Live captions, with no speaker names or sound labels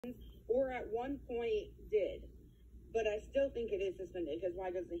or at one point did. But I still think it is suspended, because why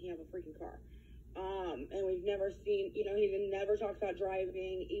doesn't he have a freaking car? And we've never seen, he never talks about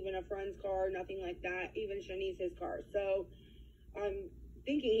driving, even a friend's car, nothing like that, even Shanice's car. So I'm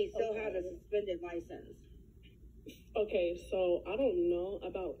thinking he still has a suspended license. Okay, so I don't know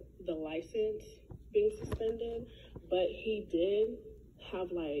about the license being suspended, but he did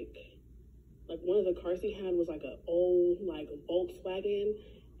have like one of the cars he had was like an old Volkswagen,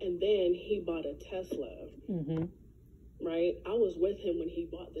 and then he bought a Tesla. Mm-hmm. Right? I was with him when he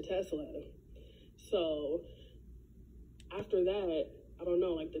bought the Tesla. So after that, I don't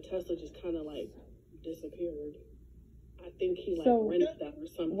know, like the Tesla just kind of like disappeared. I think he rented that or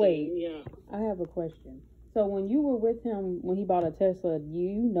something. Wait, yeah. I have a question. So when you were with him when he bought a Tesla, do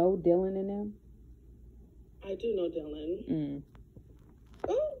you know Dylan and them? I do know Dylan. Mm.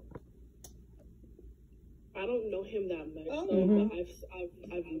 Oh. I don't know him that much, but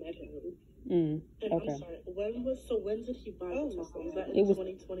I've met him. Mm. And Okay. I'm sorry. When did he buy the Tesla? Was that in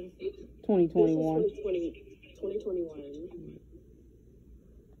 2020? 2021. 2021.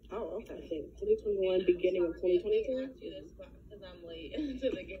 Oh, okay. I think 2021, beginning of 2022. Because I'm late to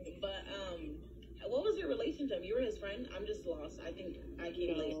the game. But what was your relationship? You were his friend? I'm just lost. I think I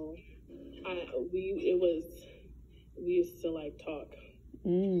came late. We used to like talk.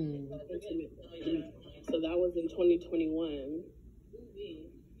 Mm. So that was in 2021.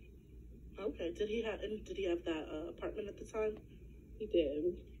 Okay. Did he have that apartment at the time? He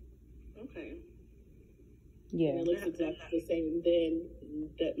did. Okay. Yeah. And it looks exactly the same then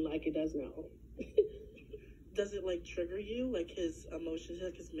like it does now. Does it like trigger you, like his emotions,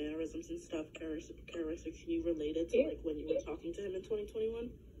 like his mannerisms and stuff, characteristics you related to like when you were talking to him in 2021?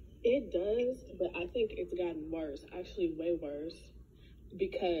 It does, but I think it's gotten worse, actually way worse,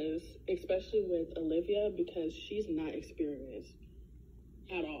 because especially with Olivia, because she's not experienced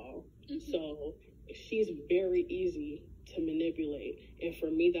at all. Mm-hmm. So she's very easy to manipulate, and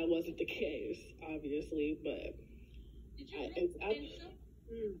for me that wasn't the case, obviously. But sorry,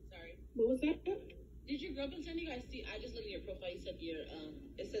 what was that? Did you grow up in San Diego? I just looked at your profile. You said you're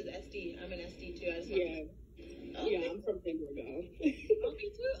it says SD. I'm an SD too. Okay. Yeah, I'm from San Diego. Okay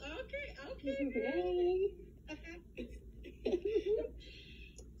too. Okay.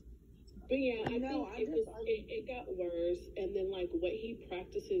 But yeah, I think it got worse, and then like what he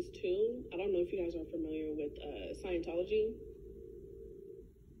practices too. I don't know if you guys are familiar with Scientology.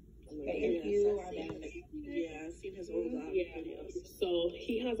 I've seen his old videos. So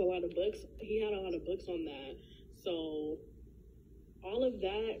he has a lot of books. He had a lot of books on that. So all of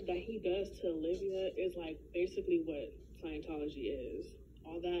that he does to Olivia is like basically what Scientology is.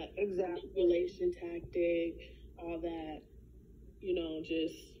 All that manipulation tactic, all that,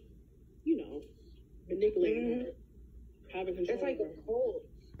 just manipulating her, having control. It's like a cult.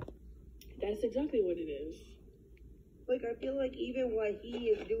 That's exactly what it is. Like, I feel like even what he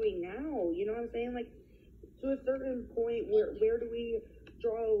is doing now, you know what I'm saying? Like, to a certain point, where do we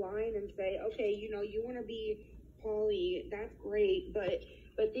draw a line and say, okay, you want to be poly, that's great, but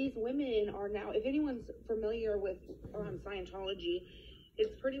these women are now, if anyone's familiar with Scientology,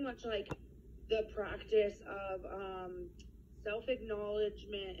 it's pretty much like the practice of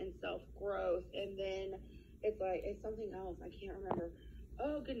self-acknowledgement and self-growth, and then it's something else, I can't remember.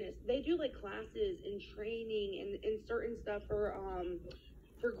 Oh goodness, they do like classes and training and certain stuff for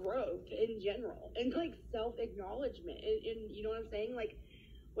growth in general, and like self-acknowledgement, and you know what I'm saying, like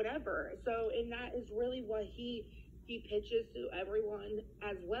whatever. So, and that is really what he pitches to everyone,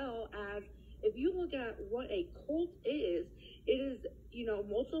 as well as if you look at what a cult is, it is,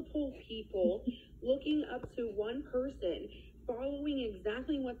 multiple people looking up to one person, following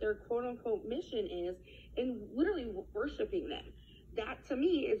exactly what their quote-unquote mission is, and literally worshiping them. That, to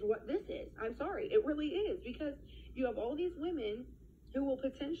me, is what this is. I'm sorry. It really is. Because you have all these women who will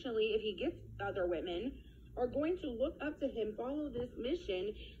potentially, if he gets other women, are going to look up to him, follow this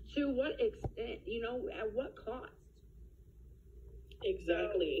mission. To what extent? At what cost?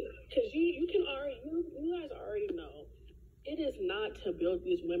 Exactly. Because you guys already know. It is not to build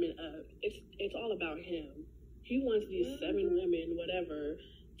these women up. It's all about him. He wants these 7 women, whatever,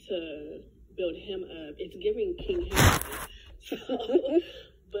 to build him up. It's giving King Henry. So,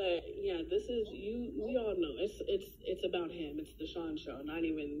 but yeah, this is we all know it's about him. It's the Sean show.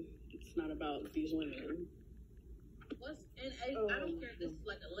 It's not about these women. I don't care if this is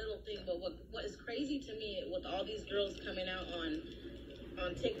like a little thing, but what is crazy to me with all these girls coming out on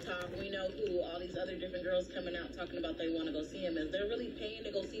TikTok, we know who all these other different girls coming out talking about they want to go see him, is they're really paying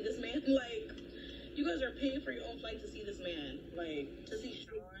to go see this man. Like, you guys are paying for your own flight to see this man, like to see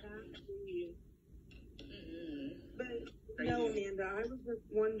Sean. But No, Amanda, I was just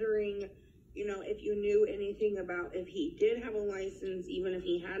wondering, you know, if you knew anything about if he did have a license, even if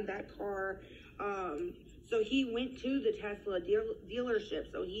he had that car. So he went to the Tesla dealership,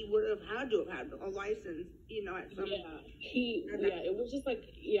 so he would have had to have had a license, you know, at some. It was just like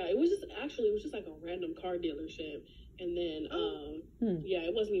it was just like a random car dealership, and then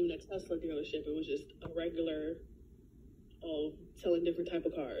it wasn't even a Tesla dealership. It was just a regular, selling different type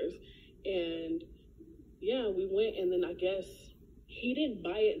of cars, and we went, and then I guess he didn't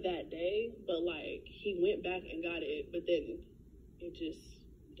buy it that day, but like he went back and got it, but then it just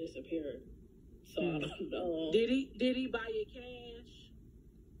disappeared. So I don't know. Did he buy it cash?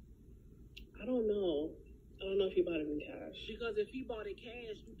 I don't know. I don't know if he bought it in cash. Because if he bought it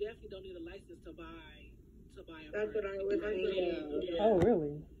cash, you definitely don't need a license to buy a That's car. what I was thinking. Yeah. Oh,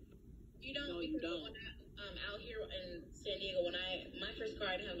 really? You don't. No, you because don't. when out here in San Diego, my first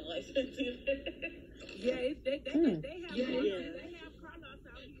car, I didn't have no license either. Yeah, they have they have car lots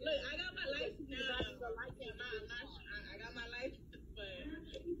out here. Look, I got my license now. I got my license, but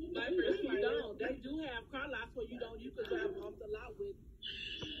my first car. They do have car lots where you could drive off the lot with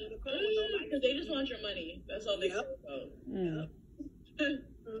a car with no license. Because they just want your money. That's all they care about.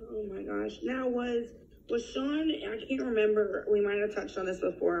 Oh my gosh. Now was Sean, I can't remember, we might have touched on this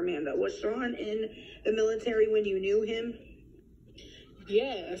before, Amanda. Was Sean in the military when you knew him?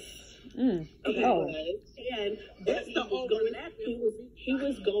 Yes. Okay. He was. And That's the overlap. He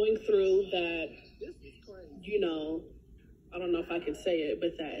was going through that, This is crazy. you know, I don't know if I can say it,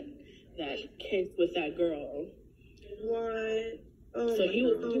 but that case with that girl. What? Oh So my he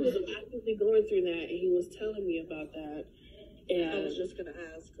God. was actively going through that, and he was telling me about that. And I was just gonna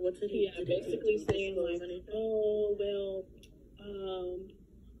ask, what did he? yeah, basically saying disclose like, anything? oh well,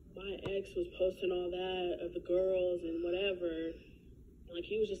 my ex was posting all that of the girls and whatever. Like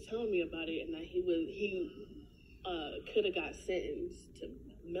he was just telling me about it, and that he could have got sentenced to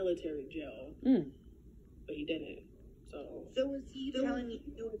military jail, but he didn't. So was he telling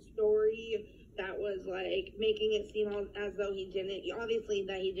you a story that was like making it seem as though he didn't, obviously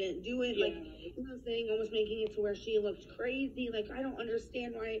that he didn't do it, like, you know what I'm saying, almost making it to where she looked crazy, like, I don't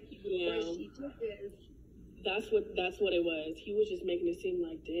understand why she did this. That's what it was. He was just making it seem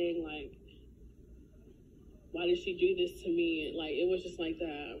like, dang, like, why did she do this to me? Like, it was just like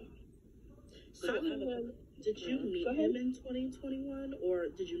that. So, did you meet him in 2021, or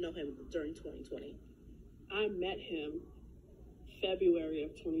did you know him during 2020? I met him February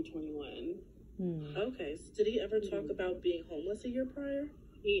of 2021. Okay, so did he ever talk about being homeless a year prior?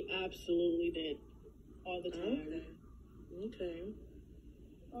 He absolutely did, all the time. Okay.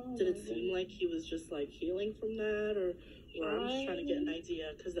 Did it seem like he was just like healing from that, or I'm just trying to get an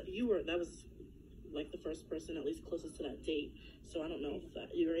idea, because that was like the first person at least closest to that date, so I don't know if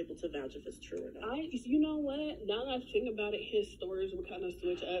you were able to vouch if it's true or not. You know what? Now that I think about it, his stories would kind of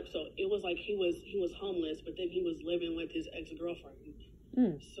switch up. So it was like he was homeless, but then he was living with his ex-girlfriend.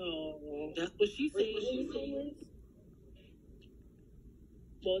 So That's what she said. She homeless?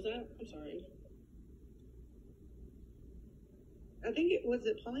 What was that? I'm sorry. I think it was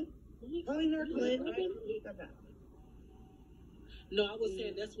PolyNarcs. No, I was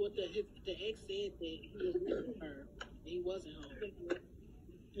saying that's what the ex said, that he was with her. He wasn't home.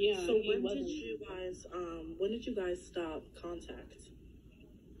 Yeah. So when did you guys stop contact?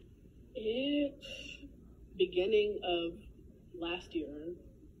 Beginning of last year.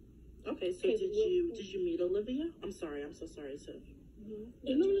 Okay, so did you meet Olivia? I'm sorry, I'm so sorry to.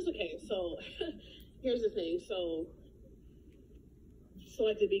 No, it's okay. So here's the thing. So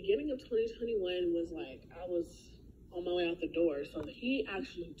like the beginning of 2021 was like I was on my way out the door. So he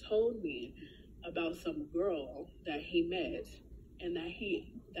actually told me about some girl that he met and that he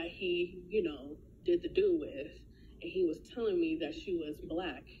did the do with, and he was telling me that she was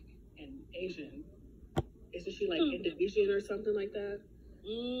Black and Asian. Isn't she like Indonesian or something like that?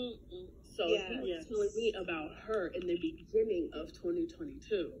 So he was telling me about her in the beginning of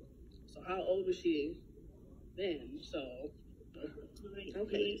 2022. So how old was she then? So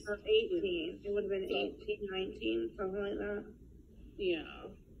 19 or 18. It would have been 18, 19, something like that. Yeah.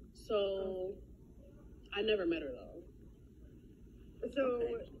 So I never met her though.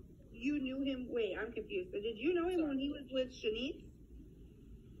 So you knew him. Wait, I'm confused. So did you know him when he was with Shanice?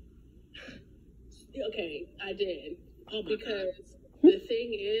 Okay, I did. Because the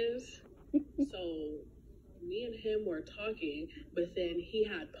thing is, so me and him were talking, but then he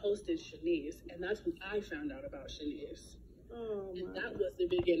had posted Shanice, and that's when I found out about Shanice. Oh, and that was the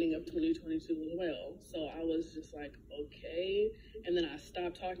beginning of 2022 as well. So I was just like, okay. And then I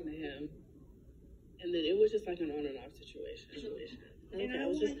stopped talking to him. And then it was just like an on and off situation. Okay, And I I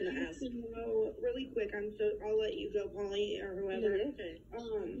was just want gonna you ask. to know really quick. I'll let you go, Polly, or whoever. Okay.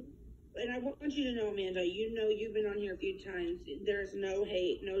 And I want you to know, Amanda, you know you've been on here a few times. There's no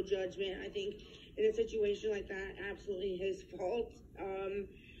hate, no judgment. I think in a situation like that, absolutely his fault.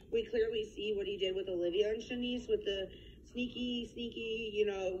 We clearly see what he did with Olivia and Shanice with the sneaky,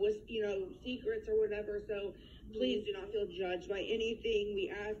 secrets or whatever. So please do not feel judged by anything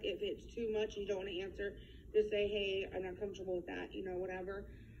we ask. If it's too much and you don't want to answer, just say, hey, I'm not comfortable with that, whatever.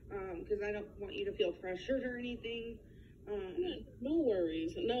 Because I don't want you to feel pressured or anything. No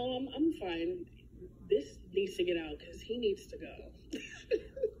worries. No, I'm fine. This needs to get out because he needs to go.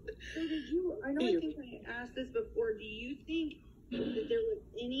 So I think I asked this before, do you think that there was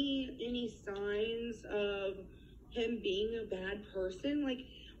any signs of him being a bad person? Like,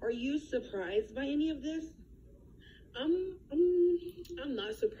 are you surprised by any of this? I'm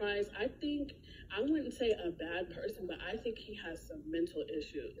not surprised. I wouldn't say a bad person, but I think he has some mental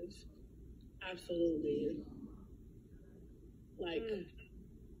issues. Absolutely. Like,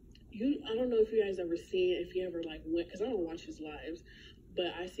 I don't know if you guys ever seen, if you ever, like, went, because I don't watch his lives,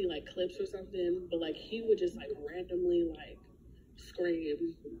 but I see, like, clips or something, but, like, he would just, like, randomly, like,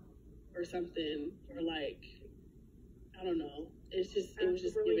 scream or something, or, like, I don't know. It was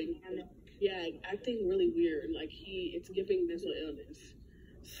just really giving, acting really weird. Like, it's giving mental illness.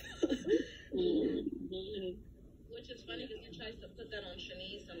 Which is funny because he tries to put that on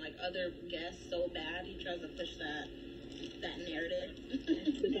Shanice and like other guests so bad. He tries to push that narrative.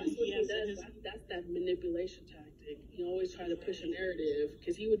 But that's what he does. That's that manipulation tactic. He always try to push a narrative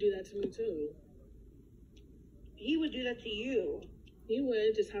because he would do that to me too. He would do that to you. He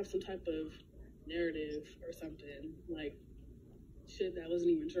would just have some type of narrative or something, like shit that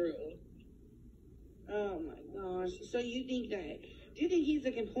wasn't even true. Oh my gosh. So do you think he's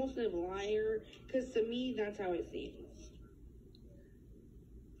a compulsive liar? Because to me, that's how it seems.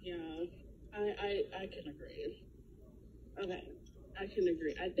 Yeah, I can agree. Okay. I can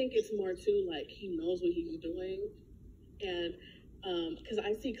agree. I think it's more too like he knows what he's doing, and because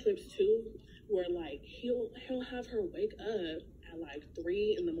I see clips too where like he'll have her wake up at like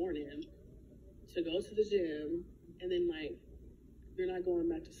 3 a.m. to go to the gym, and then like you're not going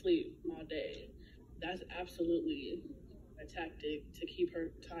back to sleep all day. That's absolutely a tactic to keep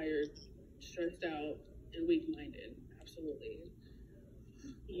her tired, stressed out, and weak-minded. Absolutely.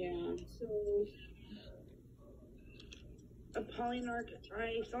 Yeah. So, PolyNarc,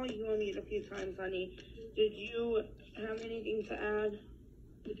 I saw you on mute a few times, honey. Did you have anything to add?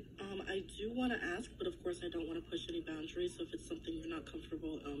 I do want to ask, but of course I don't want to push any boundaries. So if it's something you're not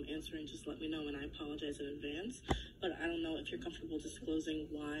comfortable answering, just let me know, and I apologize in advance. But I don't know if you're comfortable disclosing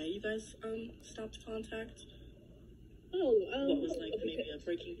why you guys stopped contact. What was like maybe a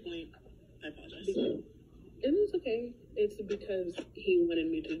breaking point? I apologize. It was okay. It's because he wanted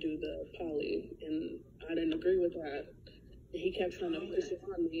me to do the poly, and I didn't agree with that. And he kept trying to push it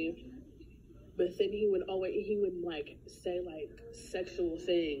on me. But then he would like say like sexual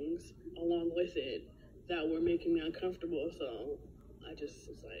things along with it that were making me uncomfortable. So I just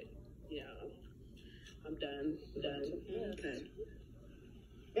was like, yeah, I'm done. Okay.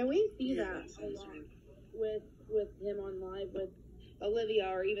 And we see that a lot with him on live with Olivia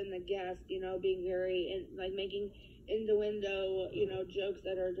or even the guest, being very like making innuendo, jokes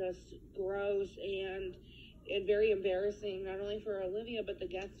that are just gross and very embarrassing, not only for Olivia but the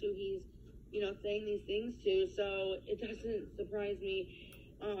guests who he's saying these things to. So it doesn't surprise me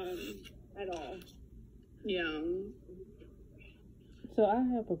at all. Yeah. So I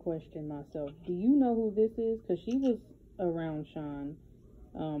have a question myself. Do you know who this is? Because she was around Sean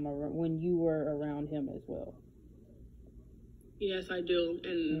when you were around him as well. Yes, I do.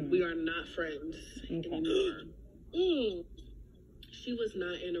 And we are not friends anymore. She was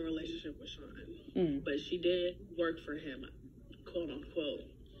not in a relationship with Sean. But she did work for him, quote unquote.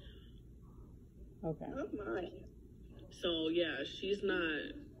 Okay. Oh my. So yeah, she's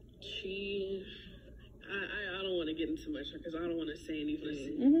not. I don't want to get into much because I don't want to say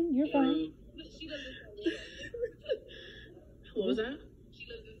anything. You're fine. She lives in San Diego. What was that? She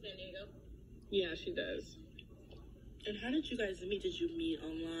lives in San Diego. Yeah, she does. And how did you guys meet? Did you meet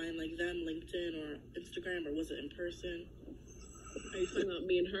online, like them, LinkedIn or Instagram, or was it in person? Are you talking about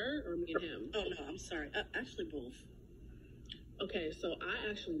me and her or me and him? Oh no, I'm sorry. Actually, both. Okay, so I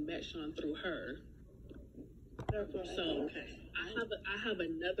actually met Sean through her. So Okay. I have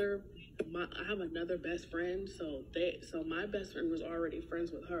another best friend. So my best friend was already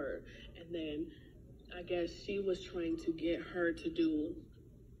friends with her, and then I guess she was trying to get her to do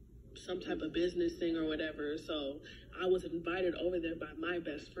some type of business thing or whatever. So I was invited over there by my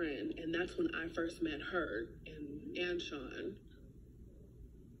best friend, and that's when I first met her and Sean.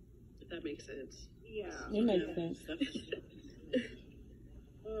 that makes sense. Yeah. It makes sense.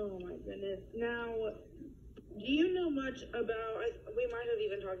 Oh my goodness. Now, do you know much about, we might have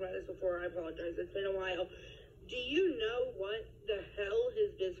even talked about this before, I apologize, it's been a while. Do you know what the hell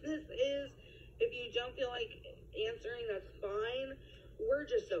his business is? If you don't feel like answering, that's fine. We're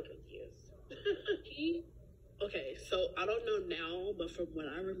just so confused. Okay, so I don't know now, but from what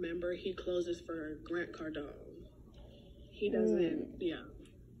I remember, he closes for Grant Cardone. He doesn't, yeah.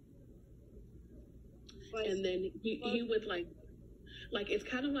 Like, and then he would like it's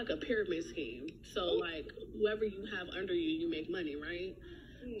kind of like a pyramid scheme. So like whoever you have under you, you make money, right?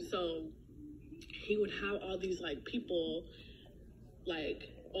 So he would have all these like people like,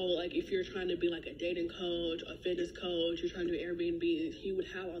 oh, like if you're trying to be like a dating coach, a fitness coach, you're trying to do Airbnb, he would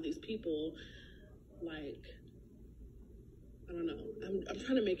have all these people like, I don't know, I'm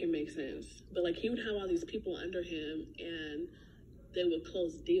trying to make it make sense, but like he would have all these people under him and they would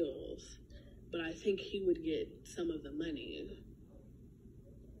close deals, but I think he would get some of the money.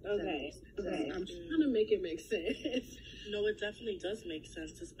 Okay. I'm trying to make it make sense. No, it definitely does make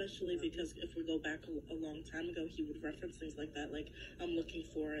sense, especially because if we go back a long time ago, he would reference things like that, like, I'm looking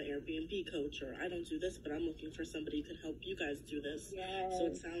for an Airbnb coach, or I don't do this, but I'm looking for somebody who can help you guys do this. Yes. So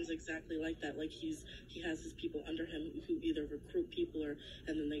it sounds exactly like that, like he has his people under him who either recruit people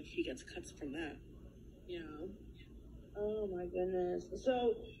and then he gets cuts from that. Yeah. Oh my goodness.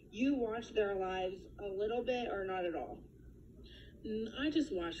 So you watch their lives a little bit or not at all? I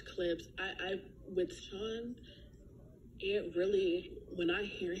just watch clips. I with Sean, it really, when I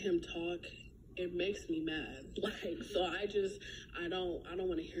hear him talk, it makes me mad. Like, so I don't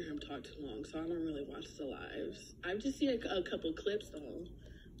want to hear him talk too long. So I don't really watch the lives. I've just seen a couple clips though,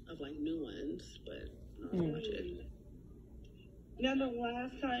 of like new ones, but I don't watch it. Now, the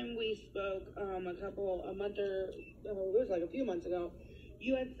last time we spoke, it was like a few months ago,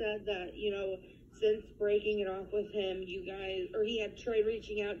 you had said that, you know, since breaking it off with him, you guys, or he had tried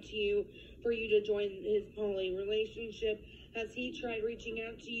reaching out to you for you to join his poly relationship. Has he tried reaching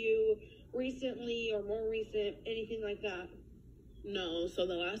out to you recently or more recent, anything like that? No, so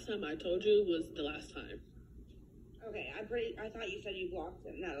the last time I told you was the last time. Okay, I thought you said you blocked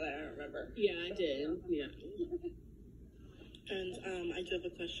him, now that I don't remember. Yeah, I did, yeah. And I do have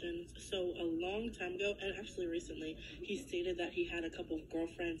a question. So a long time ago, and actually recently, he stated that he had a couple of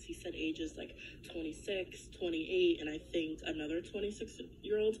girlfriends. He said ages like 26, 28, and I think another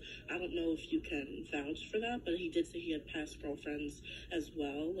 26-year-old. I don't know if you can vouch for that, but he did say he had past girlfriends as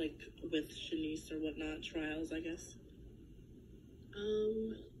well, like with Shanice or whatnot, trials, I guess.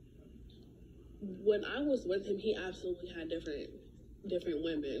 When I was with him, he absolutely had different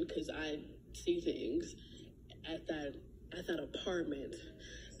women, because I see things at that apartment.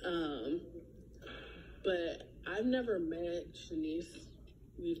 But I've never met Shanice.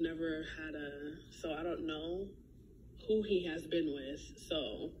 We've never had so I don't know who he has been with,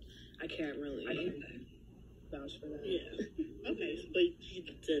 so I can't really vouch for that. Yeah. Okay, but he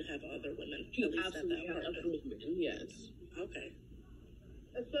did have other women. He at least absolutely had other women, yes. Okay.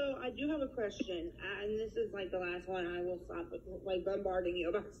 So I do have a question, and this is like the last one. I will stop like bombarding you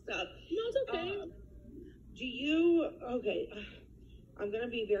about stuff. No, it's okay. I'm going to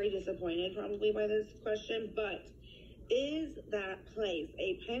be very disappointed probably by this question, but is that place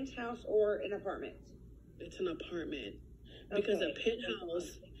a penthouse or an apartment? It's an apartment. Because a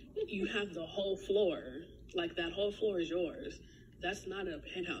penthouse, you have the whole floor. Like, that whole floor is yours. That's not a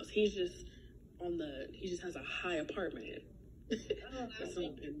penthouse. He just has a high apartment. Because I was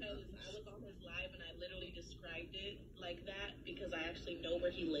on his live and I literally described it like that because I actually know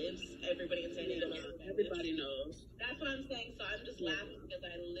where he lives. Everybody in San Diego knows. Everybody knows. That's what I'm saying. So I'm just laughing because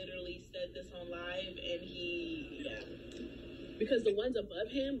I literally said this on live and Because the ones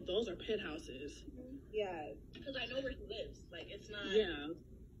above him, those are penthouses. Yeah. Because I know where he lives. Like, it's not. Yeah.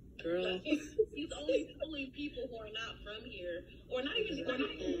 Girl. Like, he's only pulling people who are not from here, or not even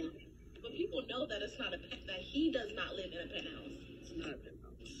but people know that it's not that he does not live in a penthouse. It's not a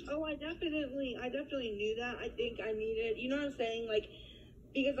penthouse. Oh, I definitely knew that. I think I needed, you know what I'm saying? Like,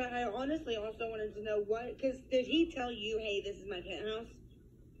 because I honestly also wanted to know because did he tell you, hey, this is my penthouse?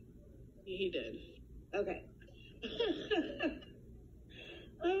 He did. Okay.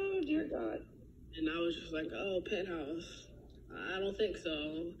 Oh, dear God. And I was just like, oh, penthouse. I don't think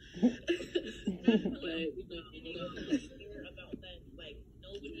so. But, about that, like,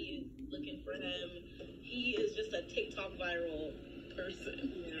 nobody is looking for him. He is just a TikTok viral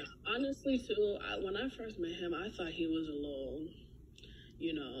person. Yeah. Honestly, too, when I first met him, I thought he was a little,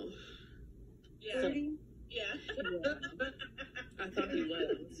 Yeah. I thought he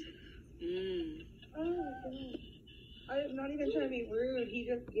was. Oh, my God. I'm not even trying to be rude. He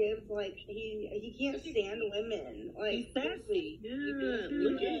just gives like he can't stand women. Like He's sassy. Yeah,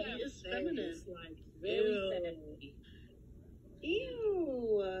 look at he is feminine. Like very sassy.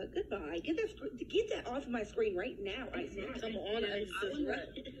 ew. Goodbye. Get that off my screen right now. Come on, Isis.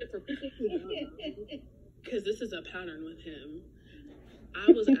 For people who don't know, because this is a pattern with him.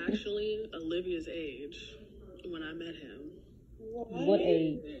 I was actually Olivia's age when I met him. What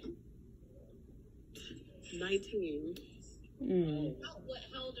age? 19. How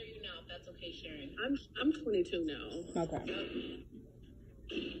old are you now, if that's okay, Sharon? I'm 22 now. Okay.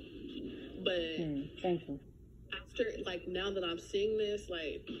 But Thank you. after, like, now that I'm seeing this,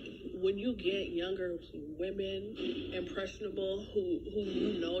 like, when you get younger women, impressionable, who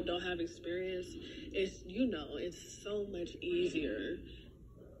you know don't have experience, it's so much easier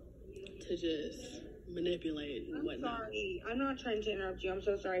to just manipulate and I'm whatnot. sorry. I'm not trying to interrupt you. I'm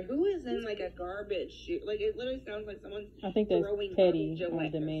so sorry. Who is in like a garbage chute? Like it literally sounds like someone's I think that's throwing petty garbage on away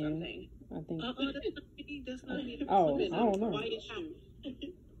or demand. something. I think. That's not me. Oh, I don't know. Quiet shoot.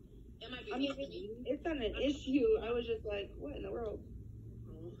 It might be I mean, it's not an issue. I was just like, what in the world?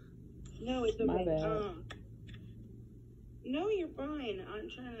 No, it's okay. My bad. No, you're fine. I'm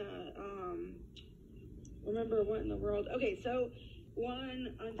trying to remember what in the world. Okay, so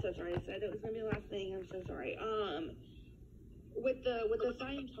I'm so sorry. I said it was gonna be the last thing. I'm so sorry. With the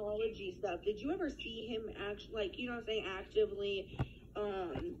Scientology stuff, did you ever see him actively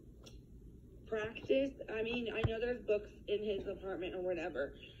practice? I mean, I know there's books in his apartment or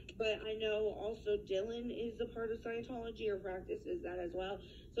whatever, but I know also Dylan is a part of Scientology or practices that as well.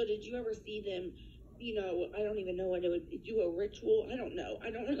 So did you ever see them? I don't even know what it would do, a ritual. I don't know.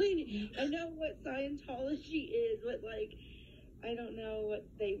 I don't really. I know what Scientology is, but like, I don't know what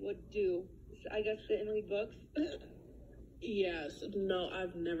they would do. I guess sit and read books. Yes, no,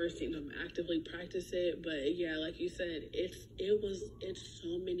 I've never seen him actively practice it, but yeah, like you said, it's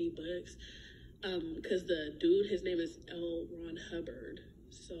so many books. Because the dude, his name is L. Ron Hubbard,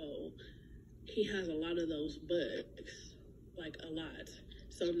 so he has a lot of those books, like a lot.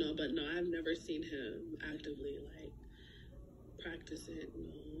 So no, I've never seen him actively like practice it.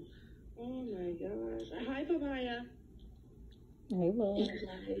 No. Oh my gosh! Hi, Papaya. Hey, love.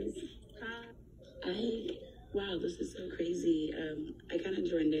 Wow, this is so crazy. I kind of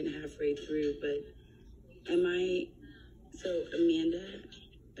joined in halfway through, but Amanda,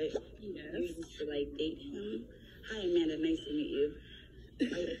 you used to like date him. Hi, Amanda, nice to meet you. I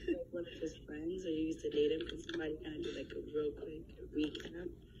was like one of his friends, or you used to date him? Can somebody kind of do like a real quick recap?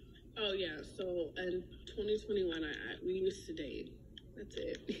 Oh yeah, so in 2021, we used to date. That's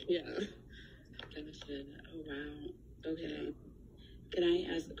it. Yeah. Gotcha. Oh wow. Okay. Can I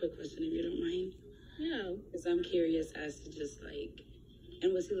ask a quick question if you don't mind? Yeah. Because I'm curious as to just like,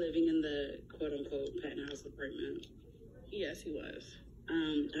 and was he living in the quote unquote penthouse apartment? Yes, he was.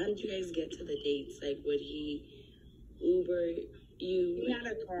 How did you guys get to the dates? Like, would he Uber you? He had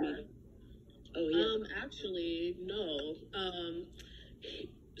a car. Oh yeah. Actually, no.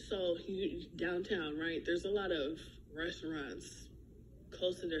 So downtown, right? There's a lot of restaurants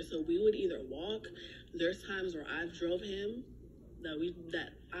close to there, so we would either walk. There's times where I've drove him,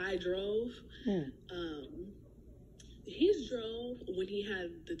 that I drove. He's drove when he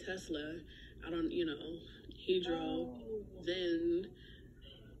had the Tesla. He drove then,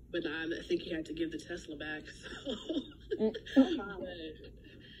 but I think he had to give the Tesla back. So, but,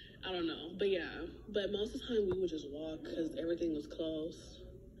 I don't know. But yeah, but most of the time we would just walk because everything was close.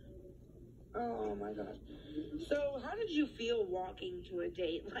 Oh my gosh. So how did you feel walking to a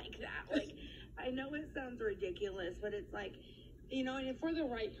date like that? Like, I know it sounds ridiculous, but it's like, and if for the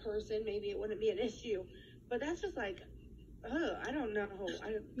right person, maybe it wouldn't be an issue. But that's just like, I don't know. At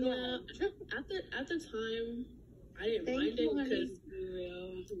the time, I didn't mind it because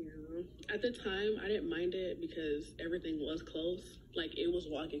at the time I didn't mind it because everything was close. Like it was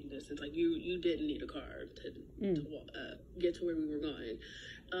walking distance. Like you didn't need a car to get to where we were going.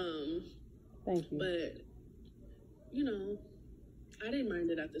 Thank you. But I didn't mind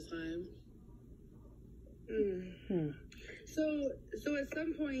it at the time. So at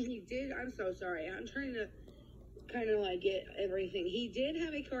some point he did. I'm so sorry. I'm trying to kind of like get everything. He did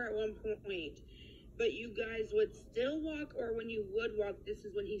have a car at one point, but you guys would still walk, or when you would walk, this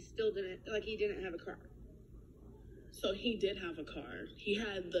is when he still didn't, like he didn't have a car. So he did have a car. He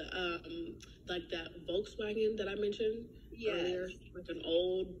had the like that Volkswagen that I mentioned earlier, like an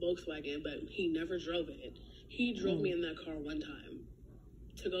old Volkswagen, but he never drove it. He drove me in that car one time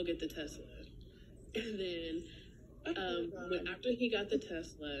to go get the Tesla, and then after he got the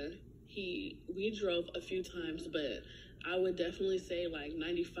Tesla, we drove a few times, but I would definitely say like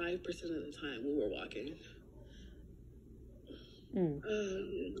 95% of the time we were walking. Oh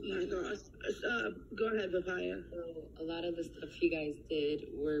my gosh. Go ahead, Papaya. So a lot of the stuff you guys did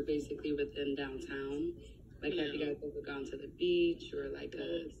were basically within downtown. Like, have you guys ever gone to the beach or like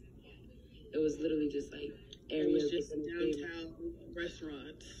it was literally just like areas. It was just within the downtown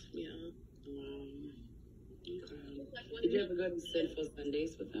restaurants. Yeah. Okay. Did you ever go to Sinful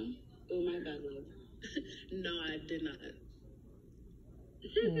Sundays with them? Oh, my bad, love. No, I did not.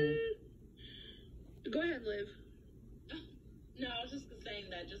 Go ahead, Liv. No, I was just saying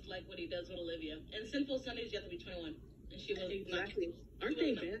that, just like what he does with Olivia. And Sinful Sundays, you have to be 21. And she was Exactly. Aren't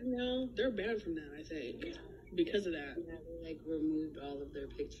they banned now? They're banned from that, I think. Because of that. Yeah, they like removed all of their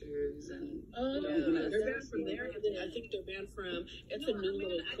pictures and. They're banned from there, and then I think they're banned from. It's a new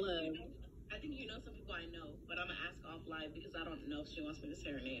little club. I think you know some people I know, but I'm gonna ask off live because I don't know if she wants me to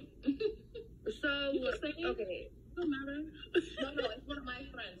say her name. Okay. Don't matter. No, it's one of my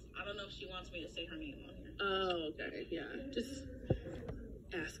friends. I don't know if she wants me to say her name on here. Oh, okay. Yeah. Just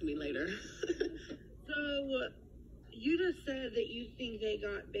ask me later. So, you just said that you think they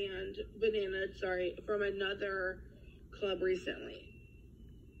got banned, from another club recently.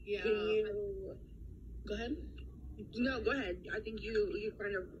 Yeah. Can you... Go ahead. No, go ahead. I think you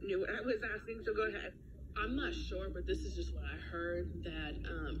kind of knew what I was asking, so go ahead. I'm not sure, but this is just what I heard, that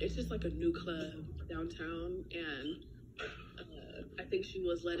it's just like a new club downtown, and I think she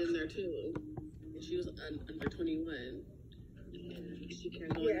was let in there too. And she was under 21. And she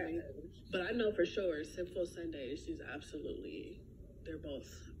can't go in there. But I know for sure, Sinful Sundays, they're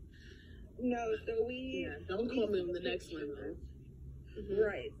both. No, so don't call me on the next one though. Mm-hmm.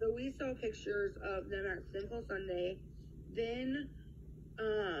 Right, so we saw pictures of them at Sinful Sunday. Then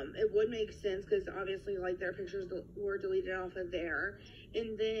it would make sense because obviously like their pictures were deleted off of there.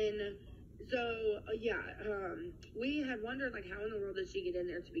 And then we had wondered like how in the world did she get in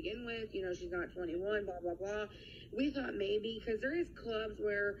there to begin with. You know, she's not 21, blah blah blah. We thought maybe because there is clubs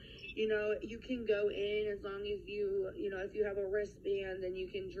where you can go in as long as if you have a wristband, then you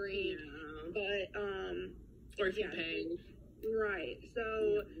can drink. But or if you pay. Right.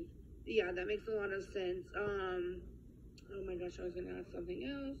 So yeah, that makes a lot of sense. Oh my gosh, I was gonna ask something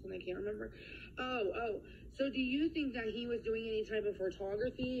else and I can't remember. So do you think that he was doing any type of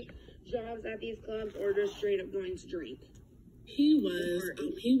photography jobs at these clubs or just straight up going to drink? He was.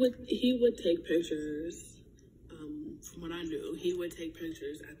 He would take pictures. From what I knew, he would take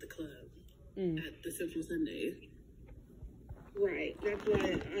pictures at the club at the Sinful Sunday. Right, that's what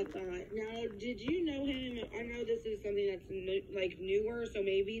I thought. Now, did you know him? I know this is something that's newer, so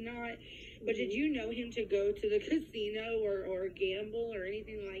maybe not. But did you know him to go to the casino or gamble or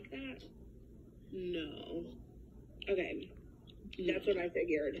anything like that? No. Okay, that's what I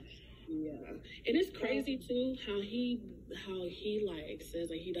figured. Yeah, and it's crazy too how he like says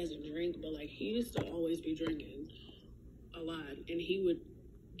like he doesn't drink, but like he used to always be drinking a lot, and he would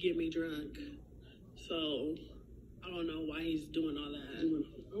get me drunk. So I don't know why he's doing all that.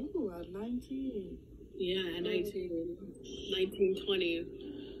 Oh, at 19. Yeah, at 19, 20.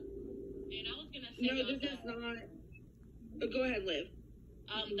 And I was gonna say no, this is not. Go ahead, Liv.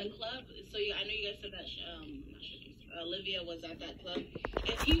 The club. So I know you guys said that Olivia was at that club.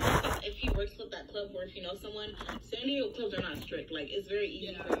 If he works with that club, or if you know someone, San Diego clubs are not strict. Like it's very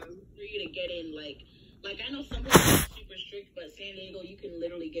easy for you to get in. Like I know some places are super strict, but San Diego you can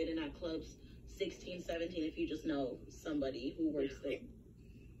literally get in at clubs 16, 17 if you just know somebody who works there.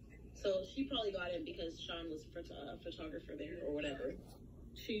 So she probably got in because Sean was a photographer there or whatever.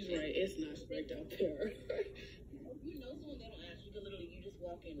 She's right. It's not strict out there. If you know someone, they don't ask. You can literally just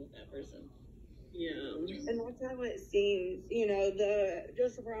walk in with that person. Yeah. And that's how it seems,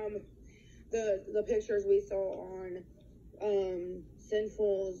 just from the pictures we saw on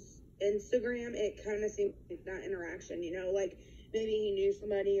Sinful's Instagram, it kind of seemed like that interaction, like maybe he knew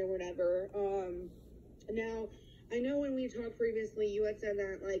somebody or whatever. Now, I know when we talked previously, you had said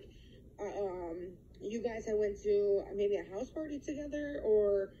that, like, you guys had went to maybe a house party together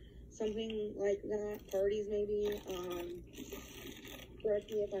or something like that, parties maybe.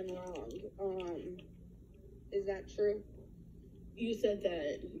 Correct me if I'm wrong. Is that true? You said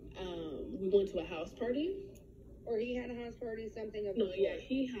that we went to a house party? Or he had a house party, something of No, the yeah, sort.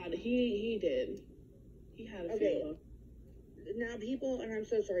 he did. He had a few. Now, people, and I'm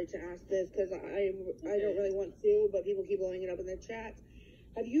so sorry to ask this because I don't really want to, but people keep blowing it up in the chat.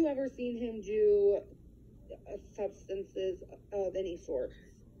 Have you ever seen him do substances of any sort?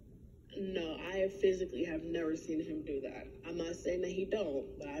 No, I physically have never seen him do that. I'm not saying that he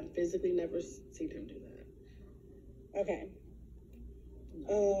don't, but I've physically never seen him do that. Okay.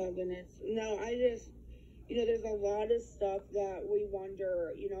 Oh, goodness. No, I just, there's a lot of stuff that we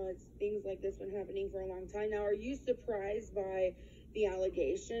wonder, it's things like this been happening for a long time now. Are you surprised by the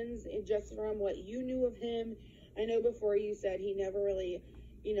allegations and just from what you knew of him? I know before you said he never really,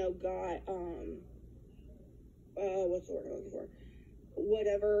 got, what's the word I'm looking for?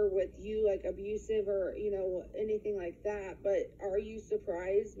 Whatever with you, like abusive or, anything like that. But are you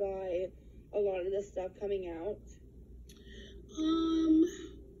surprised by a lot of this stuff coming out?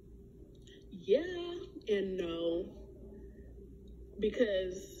 Yeah and no.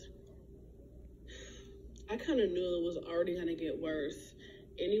 Because I kind of knew it was already going to get worse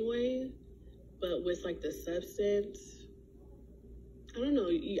anyway. But with like the substance, I don't know.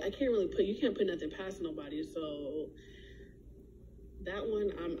 I can't really you can't put nothing past nobody. So that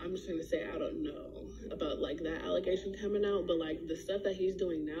one, I'm just gonna say I don't know about like that allegation coming out. But like the stuff that he's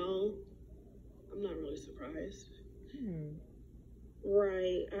doing now, I'm not really surprised.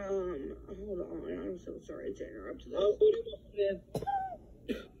 Right. Hold on. I'm so sorry to interrupt this.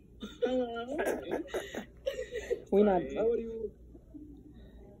 Hello. We're not. How are you?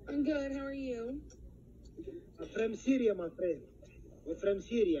 I'm good. How are you? I'm from Syria, my friend. We're from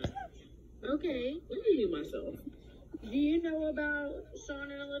Syria. Okay. Let me mute myself. Do you know about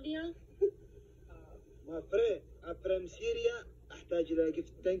Sean and Olivia? My friend, I'm from Syria. أحتاج إلى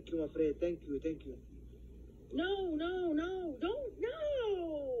gift. Thank you, my friend. Thank you. No, don't, no.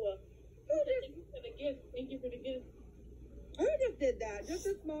 Thank you for the gift. Thank you for the gift. Who just did that? Just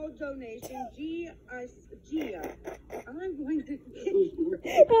a small donation. Gia. I'm going to.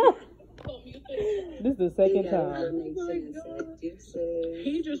 This is the second time.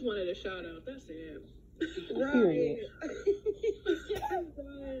 He just wanted a shout out. That's it. Period.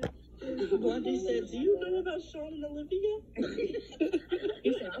 Blondie said, "Do you know about Sean and Olivia?"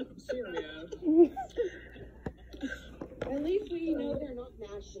 He said, "I'm from Syria." At least we know they're not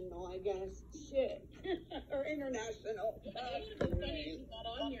national, I guess. Shit. Or international. Funny, not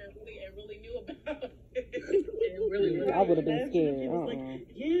on here and really knew about it. Really, I would have been scared. He was like,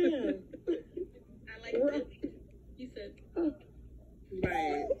 yeah. I like that. He said,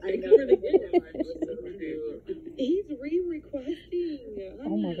 right. I never did that. He's re-requesting.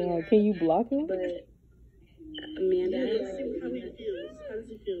 Oh my God! Can you block him? But Amanda, How he feels. How does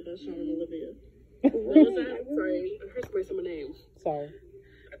he feel about Sean and Olivia? What was that? Sorry, I heard somebody say my name. Sorry.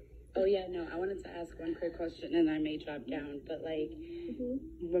 oh yeah, no, I wanted to ask one quick question and I may drop down, but like,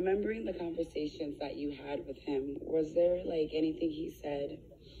 remembering the conversations that you had with him, was there like anything he said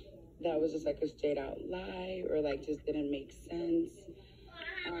that was just like a straight out lie or like just didn't make sense?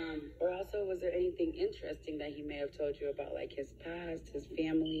 Or also, was there anything interesting that he may have told you about like his past, his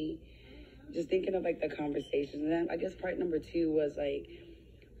family? Just thinking of like the conversations. And then I guess part number 2 was like,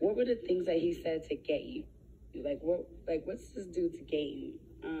 what were the things that he said to get you? What's this dude's game?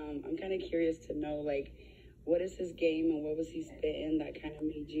 I'm kind of curious to know, like, what is his game and what was he spitting that kind of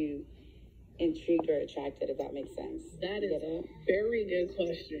made you intrigued or attracted, if that makes sense? That is a very good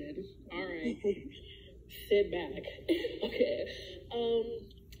question. All right. Sit back. Okay.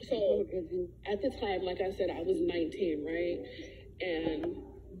 So at the time, like I said, I was 19, right? And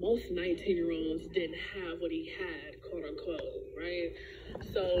most 19-year-olds didn't have what he had, quote unquote, right?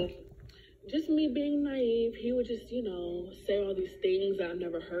 So just me being naive, he would just, say all these things I've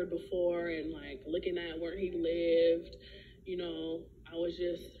never heard before, and like looking at where he lived, I was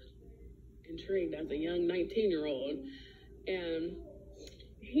just intrigued as a young 19-year-old. And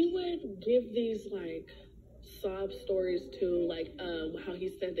he would give these like sob stories too, like how he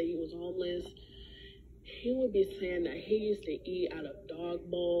said that he was homeless. He would be saying that he used to eat out of dog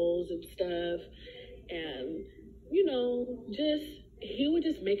bowls and stuff, and he would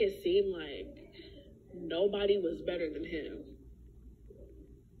just make it seem like nobody was better than him.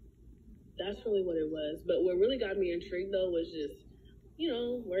 That's really what it was. But what really got me intrigued though was just,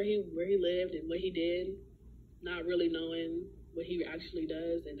 where he lived and what he did, not really knowing what he actually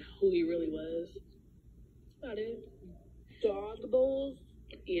does and who he really was. That's about it. Dog bowls?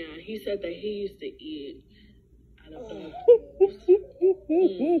 Yeah, he said that he used to eat out of dog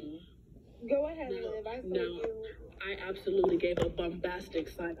Go ahead, Liv. I saw you. I absolutely gave a bombastic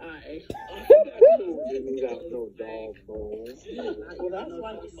side eye. You got no dog bowls. Well, that's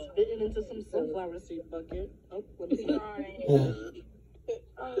why he's spitting into some sunflower seed bucket. Oh, what is that?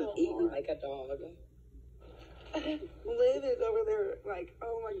 Eating like a dog. Liv is over there like,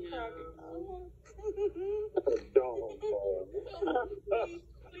 oh my God. Dog bowl.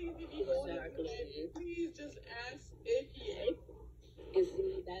 Please just ask if he ate. And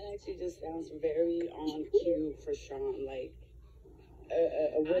see, that actually just sounds very on cue for Sean. Like,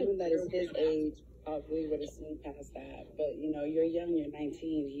 a woman that is his age probably would have seen past that. But, you're young, you're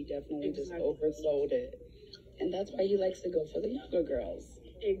 19. He definitely just oversold it. And that's why he likes to go for the younger girls.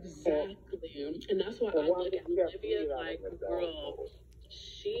 Exactly. And that's why I look at Olivia like, girl,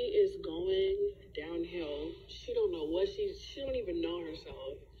 she is going downhill. She don't know what she don't even know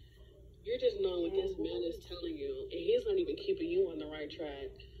herself. You're just knowing what this man is telling you, and he's not even keeping you on the right track.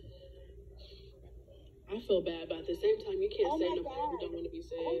 I feel bad, but at the same time, you can't say nobody who don't want to be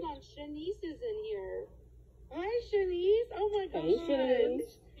saved. Hold on, Shanice is in here. Hi, Shanice. Oh my gosh. Hey,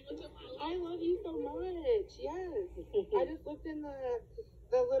 Shanice. I love you so much. Yes. I just looked in the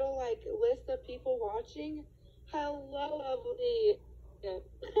little like list of people watching. Hello, lovely.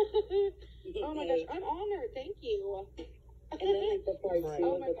 Oh my gosh, I'm honored. Thank you. And then like the part two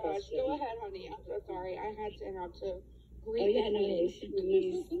Oh of my the gosh, question. go ahead, honey. I'm so sorry. I had to interrupt to Oh greet yeah, no, you.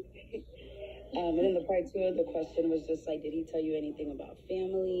 Shanice. And then the part two of the question was just like, did he tell you anything about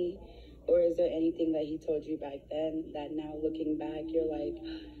family? Or is there anything that he told you back then that now looking back, you're like,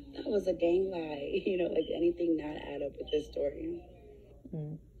 that was a dang lie? You know, like anything not add up with this story?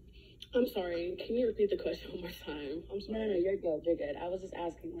 I'm sorry. Can you repeat the question one more time? I'm sorry. No, you're good. You're good. I was just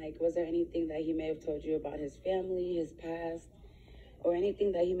asking, like, was there anything that he may have told you about his family, his past, or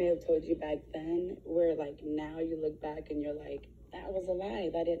anything that he may have told you back then where, like, now you look back and you're like, that was a lie.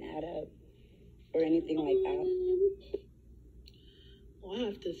 That didn't add up. Or anything like that? Well, I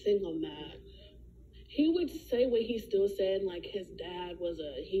have to think on that. He would say what he still said, like his dad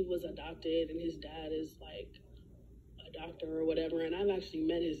he was adopted and his dad is like a doctor or whatever, and I've actually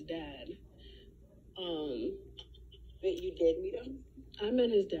met his dad. But you did meet him? I met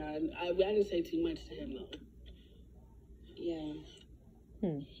his dad. I didn't say too much to him though. Yeah.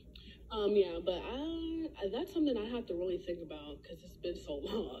 Yeah, but that's something I have to really think about because it's been so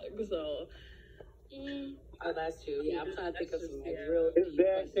long. So. Oh, that's true. Yeah, I'm trying to think of some like real. His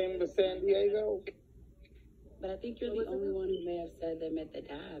dad came to San Diego. But I think you're the only one who may have said they met the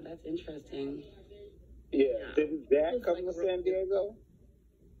dad. That's interesting. Yeah. Did his dad come to San Diego?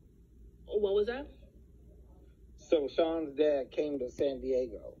 What was that? So Sean's dad came to San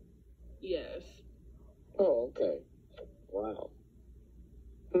Diego. Yes. Oh, okay. Wow.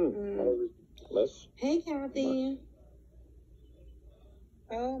 Let's. Hey, Kathy.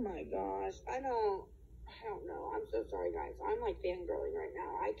 Oh my gosh. I don't know. I'm so sorry, guys. I'm like fangirling right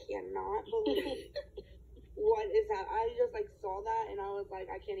now. I cannot believe what is that. I just like saw that and I was like,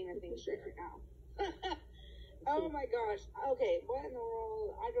 I can't even think straight right now. Oh my gosh. Okay, what in the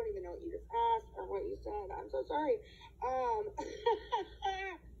world? I don't even know what you just asked or what you said. I'm so sorry.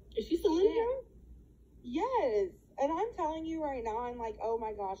 Is she still in here? Yes. And I'm telling you right now, I'm like, oh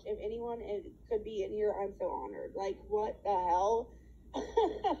my gosh, if anyone could be in here, I'm so honored. Like, what the hell?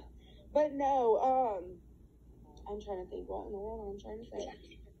 But no, I'm trying to think what in the world I'm trying to say.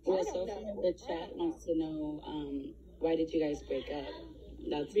 Well, Sophie in the chat wants to know, why did you guys break up?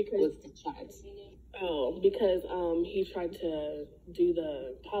 That's because the chat. Oh, because he tried to do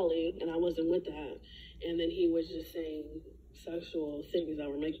the poly and I wasn't with that. And then he was just saying sexual things that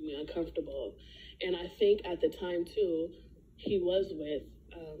were making me uncomfortable. And I think at the time too, he was with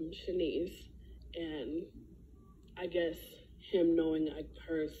Shanice, and I guess him knowing like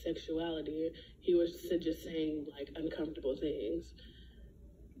her sexuality, he was just saying like uncomfortable things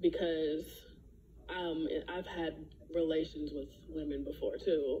because I've had relations with women before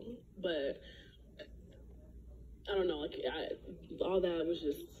too, but I don't know, like all that was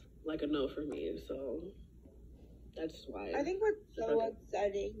just like a no for me, so that's why. I think what's so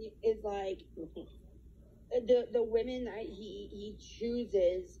upsetting is like the women that he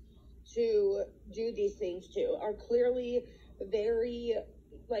chooses to do these things to are clearly very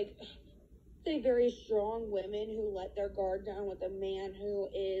like very strong women who let their guard down with a man who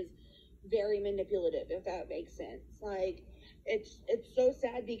is very manipulative, if that makes sense. Like it's so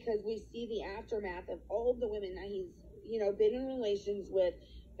sad because we see the aftermath of all of the women that he's been in relations with,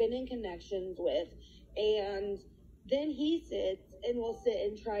 been in connections with, and then he sits and will sit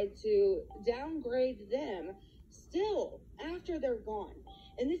and try to downgrade them still after they're gone.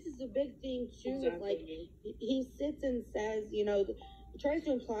 And this is a big thing too. Exactly. Like he sits and says, tries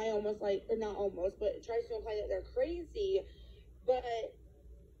to imply almost like, or not almost, but tries to imply that they're crazy. But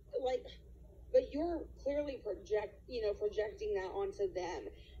you're clearly projecting that onto them.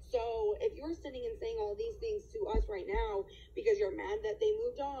 So if you're sitting and saying all these things to us right now because you're mad that they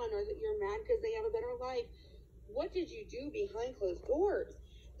moved on or that you're mad because they have a better life, what did you do behind closed doors?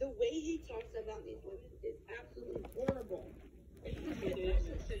 The way he talks about these women is absolutely horrible. It is.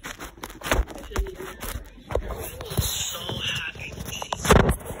 So happy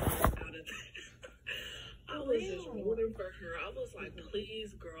out of that. I was just rooting for her. I was like,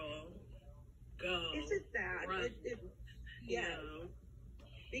 please, girl, go. It's just sad. Run. Yeah.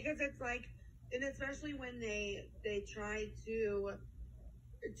 Because it's like, And especially when they try to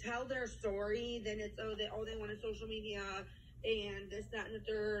tell their story, then it's they want a social media and this, that, and the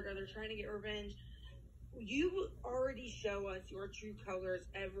third, or they're trying to get revenge. You already show us your true colors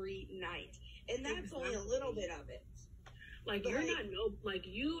every night, and that's only a little bit of it. Like, you're not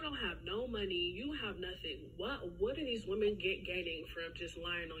you don't have no money, you have nothing. What are these women gaining from just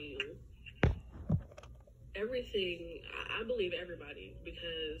lying on you? Everything, I believe everybody,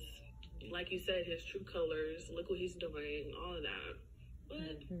 because like you said, his true colors, look what he's doing, all of that.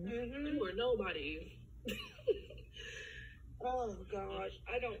 But you are nobody. Oh gosh,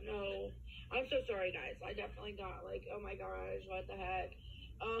 I don't know. I'm so sorry, guys. I definitely got like, oh my gosh, what the heck?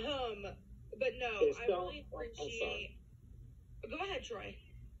 But no, I really appreciate. Go ahead, Troy.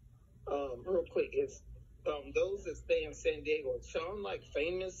 Real quick, it's those that stay in San Diego. Is Sean like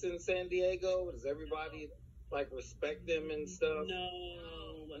famous in San Diego? Does everybody like respect him and stuff? No.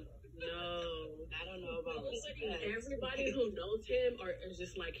 I don't know about respect. Everybody who knows him is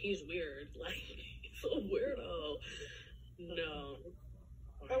just like, he's weird. Like, he's a weirdo. No.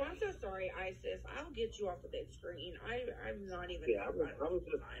 Oh, I'm so sorry, Isis. I'll get you off the big screen. I'm not even. Yeah, I was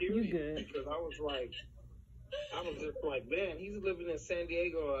just curious because I was just like, man, he's living in San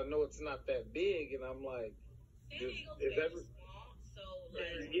Diego. I know it's not that big, and I'm like, San Diego's very small, so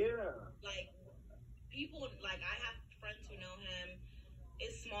like people, like I have friends who know him.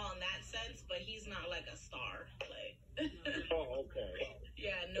 It's small in that sense, but he's not like a star. Like, oh, okay.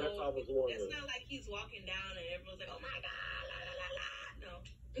 Yeah, no. That's what I was wondering. It's not like he's walking down and everyone's like, oh my god, la la la la. No.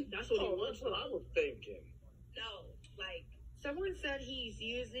 That's what that's what I was thinking. No, like someone said he's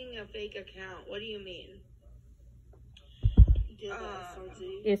using a fake account. What do you mean?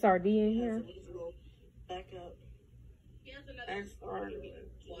 Is RD in here? Back up. He has another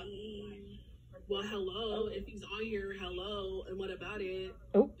Well, hello. If he's on here, hello. And what about it?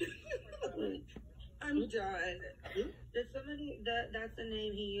 Oh. I'm done. Did somebody that's the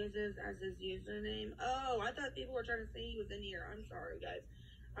name he uses as his username? Oh, I thought people were trying to say he was in here. I'm sorry, guys.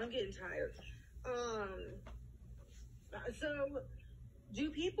 I'm getting tired. So do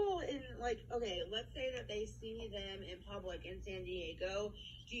people in okay, let's say that they see them in public in San Diego.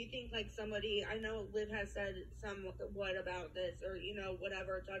 Do you think somebody, I know Liv has said somewhat about this, or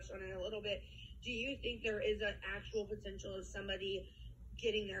whatever, touched on it a little bit. Do you think there is an actual potential of somebody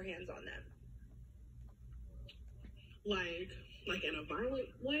getting their hands on them? Like in a violent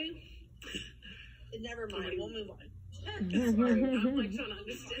way? Never mind. We'll move on. Sorry, I'm trying to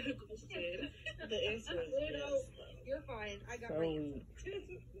understand the question. The answer is yes. You're fine. I got my answer.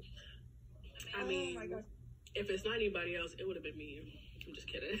 I mean, oh my gosh. If it's not anybody else, it would have been me. I'm just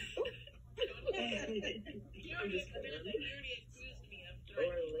kidding. I'm just kidding.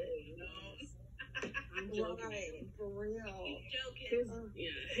 I'm joking. For real.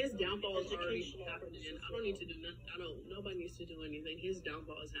 His downfall is already happening. I don't need to do nothing. Nobody needs to do anything. His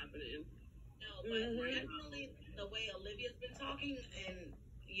downfall is happening. No, but definitely the way Olivia's been talking, and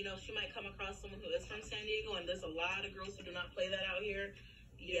she might come across someone who is from San Diego, and there's a lot of girls who do not play that out here.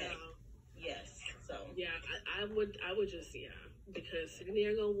 Yes. So I would just because San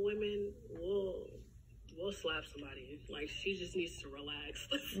Diego women will slap somebody. Like, she just needs to relax.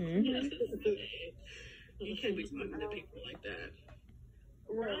 You can't be talking to people like that.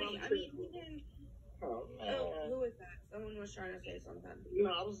 Right. I mean, even. Who is that? Someone was trying to say something.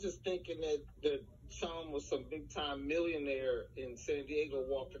 No, I was just thinking that Sean was some big time millionaire in San Diego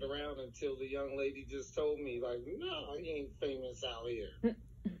walking around until the young lady just told me, no, he ain't famous out here.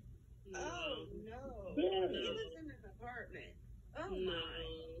 Oh, no. Yeah. He lives in an apartment. Oh, no,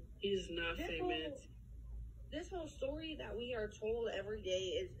 he's not famous. This whole story that we are told every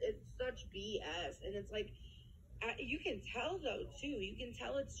day it's such BS, and it's you can tell though too. You can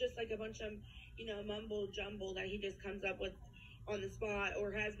tell it's just a bunch of mumble jumble that he just comes up with on the spot,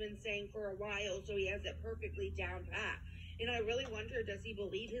 or has been saying for a while, so he has it perfectly down pat. And I really wonder, does he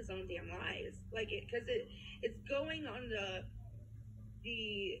believe his own damn lies? Because it's going on the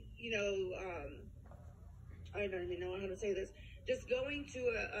I don't even know how to say this. Just going to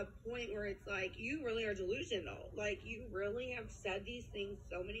a point where it's you really are delusional. You really have said these things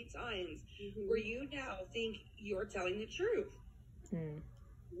so many times where you now think you're telling the truth.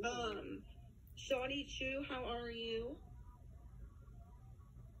 Shawnee Chu, how are you?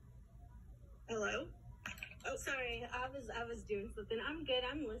 Hello? Oh, sorry. I was doing something. I'm good.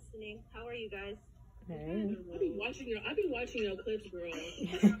 I'm listening. How are you guys? Hey. I've been watching your clips, girl.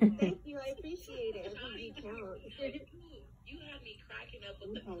 Thank you. I appreciate it. You had me cracking up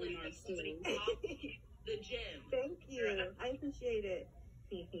with the clip somebody popped the gym. Thank you. I appreciate it.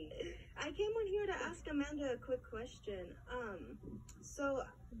 I came on here to ask Amanda a quick question. So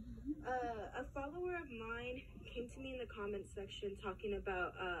a follower of mine came to me in the comment section talking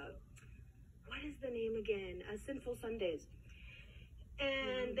about, what is the name again? Sinful Sundays.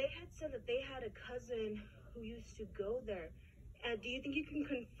 And they had said that they had a cousin who used to go there. Do you think you can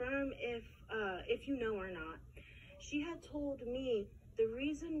confirm if you know or not? She had told me the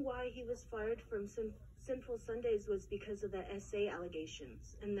reason why he was fired from Sinful Sundays was because of the SA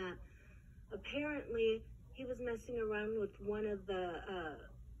allegations, and that apparently he was messing around with one of the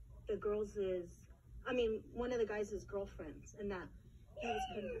one of the guys' girlfriends, and that he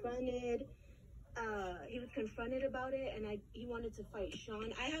was confronted about it, and he wanted to fight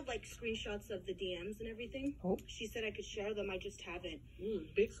Sean. I have like screenshots of the DMs and everything. Oh. She said I could share them, I just haven't.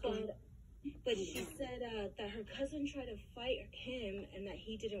 Big screen. But she said that her cousin tried to fight him and that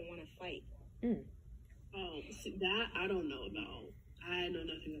he didn't want to fight. See, that I don't know about. I know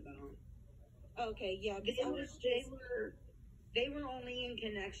nothing about. Okay, yeah, because they were only in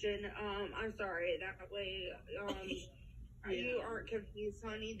connection. I'm sorry, that way you aren't confused,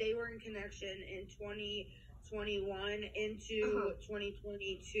 honey. They were in connection in 2021 into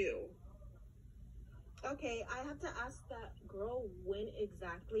 2022. Okay, I have to ask that girl when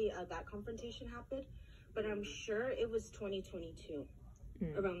exactly that confrontation happened, but I'm sure it was 2022,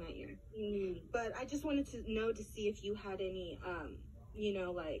 around that year. But I just wanted to know to see if you had any,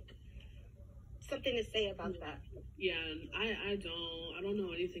 like something to say about that. Yeah, I don't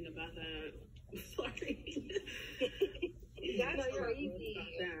know anything about that. I'm sorry. That's crazy.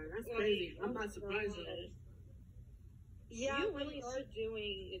 That's crazy. I'm not surprised though. Yeah, you really are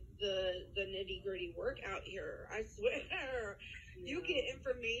doing the nitty gritty work out here. I swear. Yeah. You get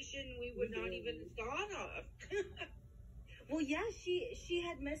information we would not even thought of. Well, yeah, she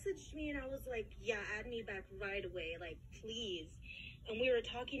had messaged me and I was like, yeah, add me back right away, like, please. And we were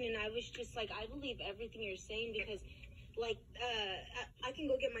talking and I was just like, I believe everything you're saying because, like, I can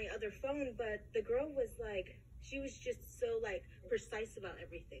go get my other phone, but the girl was like, she was just so, like, precise about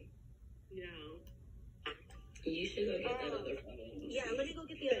everything. Yeah. You should go get that other phone. Yeah, let me go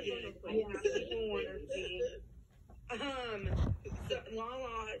get the other phone real quick. Yeah, people want to see. So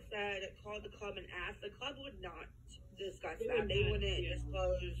Lala said, called the club and asked. The club would not discuss that. They wouldn't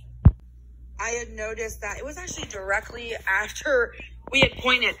disclose. I had noticed that it was actually directly after we had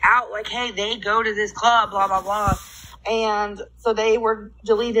pointed out, like, hey, they go to this club, blah, blah, blah. And so they were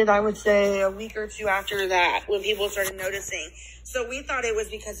deleted, I would say, a week or two after that when people started noticing. So we thought it was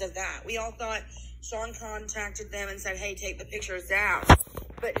because of that. We all thought Sean contacted them and said, hey, take the pictures down.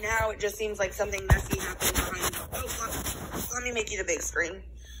 But now it just seems like something messy happened behind. Oh, let me make you the big screen,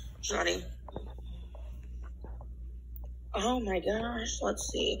 Johnny. Oh my gosh, let's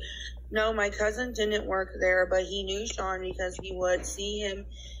see. No, my cousin didn't work there, but he knew Sean because he would see him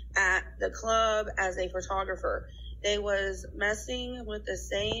at the club as a photographer. They was messing with the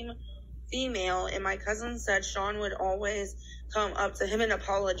same female, and my cousin said Sean would always come up to him and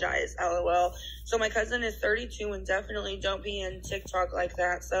apologize, LOL. So my cousin is 32 and definitely don't be in TikTok like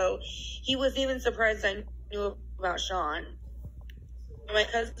that. So he was even surprised I knew about Sean. My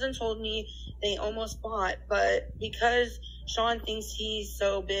cousin told me they almost fought, but because Sean thinks he's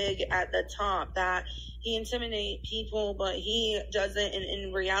so big at the top that he intimidates people, but he doesn't, and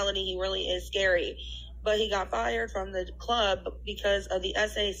in reality he really is scary. But he got fired from the club because of the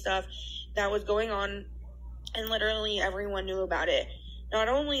SA stuff that was going on, and literally everyone knew about it. Not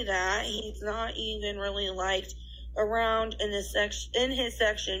only that, he's not even really liked around in his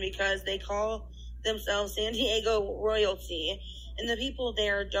section because they call themselves San Diego royalty, and the people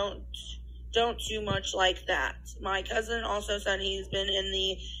there don't too much like that. My cousin also said he's been in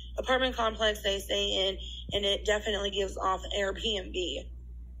the apartment complex they stay in, and it definitely gives off Airbnb.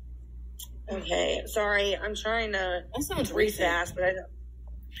 Okay, sorry, I'm trying to read fast, but I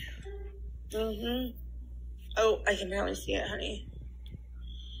don't. Oh, I can barely see it, honey.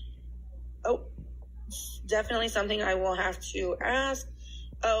 Oh, definitely something I will have to ask.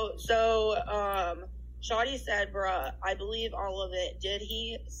 Oh, so, Shawty said, bruh, I believe all of it. Did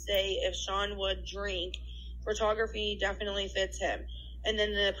he say if Sean would drink? Photography definitely fits him. And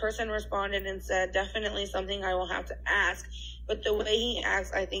then the person responded and said, definitely something I will have to ask. But the way he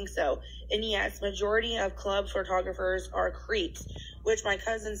acts, I think so. And yes, majority of club photographers are creeps, which my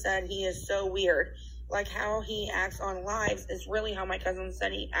cousin said he is so weird. Like how he acts on lives is really how my cousin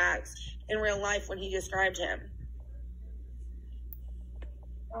said he acts in real life when he described him.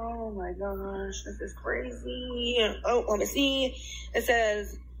 Oh my gosh, this is crazy. Oh, let me see. It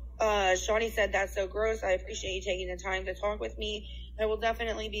says, Shawty said, that's so gross. I appreciate you taking the time to talk with me. I will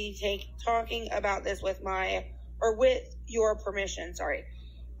definitely be talking about this with your permission. Sorry.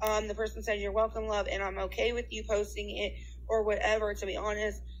 The person said, you're welcome, love, and I'm okay with you posting it or whatever. To be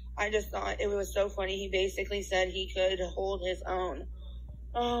honest, I just thought it was so funny. He basically said he could hold his own.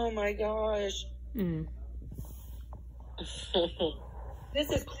 Oh my gosh.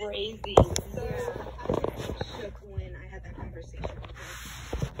 This is crazy. So I was shook when I had that conversation with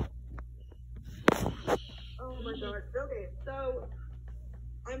him. Oh my god. Okay, so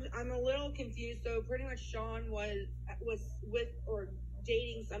I'm a little confused. So pretty much Sean was with or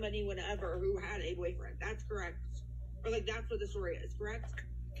dating somebody, whatever, who had a boyfriend. That's correct. Or like that's what the story is, correct?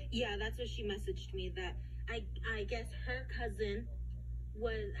 Yeah, that's what she messaged me. That I guess her cousin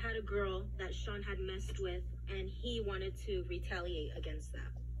had a girl that Sean had messed with, and he wanted to retaliate against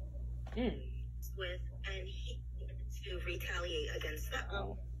that.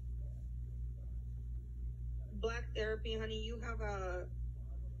 Oh. Black Therapy, honey, you have an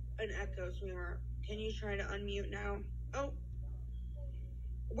echo, sweetheart. Can you try to unmute now? Oh.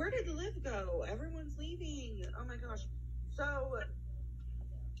 Where did Liv go? Everyone's leaving. Oh my gosh. So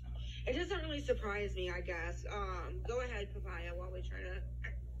it doesn't really surprise me, I guess. Go ahead, Papaya, while we try to.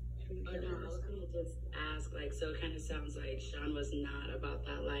 Oh, no, I was gonna just ask, like, so it kind of sounds like Sean was not about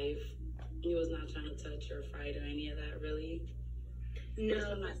that life. He was not trying to touch or fight or any of that, really. No,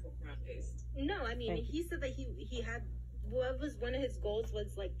 I'm not surprised. No, I mean, he said that he had, what was one of his goals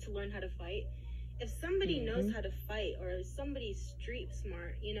was like to learn how to fight. If somebody knows how to fight, or if somebody's street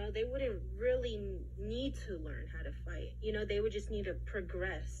smart, you know, they wouldn't really need to learn how to fight. You know, they would just need to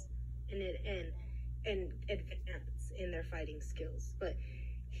progress and advance in their fighting skills. But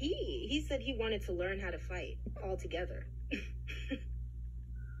he said he wanted to learn how to fight altogether.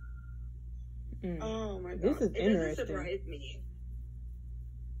 Oh my god. This is interesting. It doesn't surprise me.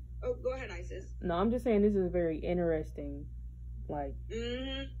 Oh, go ahead, Isis. No, I'm just saying this is very interesting. Like,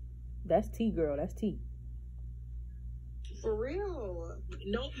 that's tea, girl. That's tea. For real.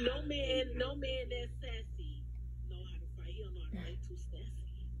 No man that's sassy know how to fight. He don't know how to fight. Too sassy.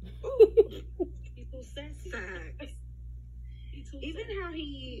 He's too sassy. Facts. Even how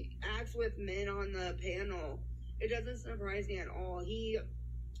he acts with men on the panel, it doesn't surprise me at all. He,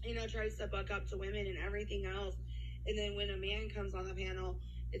 you know, tries to buck up to women and everything else, and then when a man comes on the panel,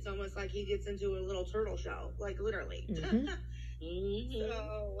 it's almost like he gets into a little turtle shell, like literally. So, and he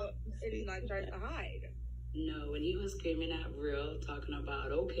like tries to hide. No, when he was screaming at Real, talking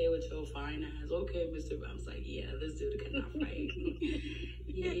about, okay with your fine ass, okay, Mr. I was like, yeah, this dude cannot fight.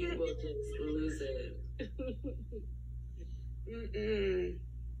 He will just lose it.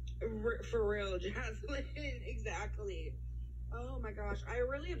 For real, Jaslyn. Exactly. Oh my gosh, I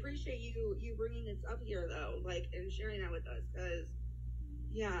really appreciate you bringing this up here though, like, and sharing that with us, because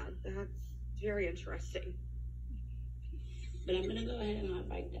yeah, that's very interesting. But I'm gonna go ahead and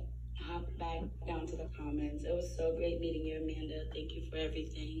hop back down to the comments. It was so great meeting you, Amanda. Thank you for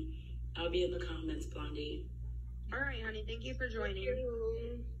everything. I'll be in the comments, Blondie. All right, honey. Thank you for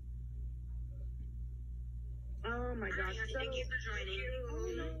joining. Oh my gosh. Thank you for joining.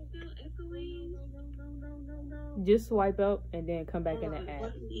 Oh no, still echoing. No. Just swipe up and then come back in the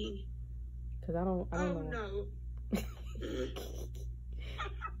app. Cause I don't know. No.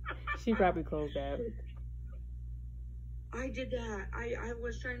 She probably closed that. I did that. I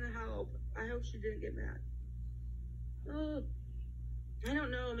was trying to help. I hope she didn't get mad. I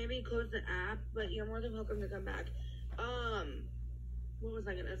don't know. Maybe close the app, but you're more than welcome to come back. What was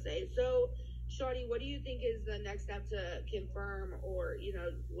I gonna say? So, Shawty, what do you think is the next step to confirm, or you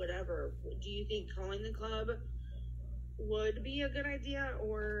know, whatever? Do you think calling the club would be a good idea,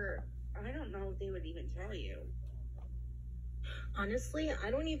 or I don't know if they would even tell you? Honestly,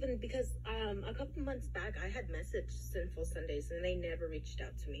 I don't even, because a couple months back I had messaged Sinful Sundays and they never reached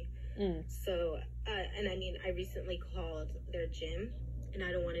out to me. So, and I mean, I recently called their gym, and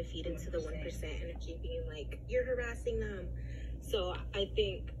I don't want to feed into the 1% energy being like, you're harassing them. So I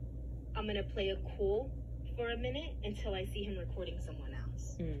think I'm going to play it cool for a minute until I see him recording someone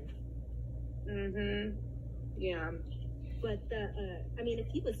else. Yeah. But, I mean, if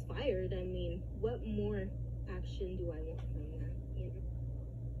he was fired, I mean, what more action do I want from that?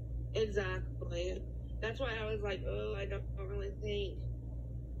 Exactly. That's why I was like, oh, I don't really think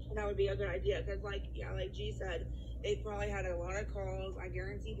that would be a good idea. Because, like, yeah, like G said, they probably had a lot of calls. I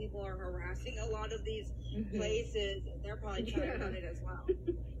guarantee people are harassing a lot of these places. They're probably trying on it as well.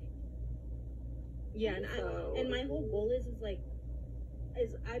 Yeah, and my whole goal is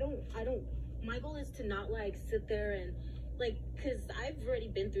my goal is to not, like, sit there and, like, because I've already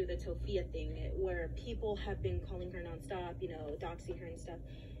been through the Tofia thing where people have been calling her nonstop, you know, doxing her and stuff.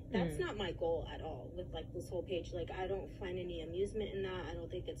 That's not my goal at all with, like, this whole page. Like, I don't find any amusement in that. I don't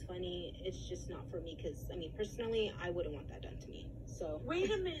think it's funny. It's just not for me because, I mean, personally, I wouldn't want that done to me. So.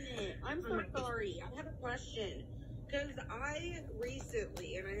 Wait a minute. I'm so sorry. I have a question. Because I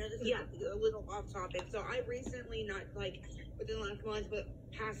recently, and I know this is a little off topic, so I recently, not like within the last month, but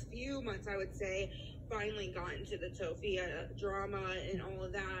past few months, I would say, finally got into the Tofia drama and all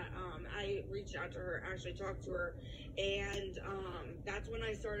of that. I reached out to her, actually talked to her, and that's when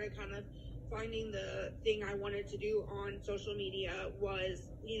I started kind of finding the thing I wanted to do on social media was,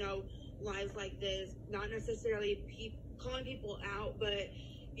 you know, lives like this, not necessarily calling people out, but,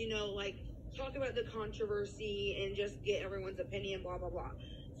 you know, like, talk about the controversy and just get everyone's opinion, blah, blah, blah.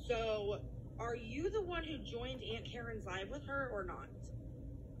 So, are you the one who joined Aunt Karen's live with her or not?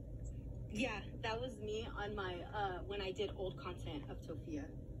 Yeah, that was me on my, when I did old content of Tofia.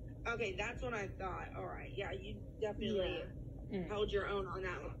 Okay, that's what I thought. All right. Yeah, you definitely held your own on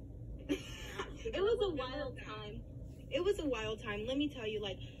that one. It was a wild time. It was a wild time. Let me tell you,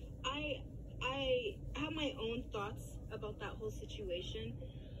 like, I have my own thoughts about that whole situation,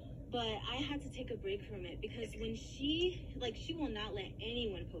 but I had to take a break from it because when she will not let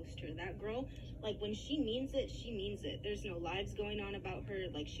anyone post her. That girl, like, when she means it, she means it. There's no lives going on about her.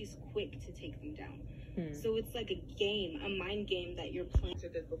 Like, she's quick to take them down. So it's like a game, a mind game that you're playing. I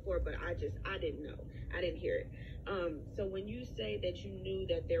said this before, but I didn't know. I didn't hear it. So when you say that you knew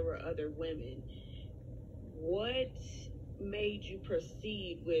that there were other women, what made you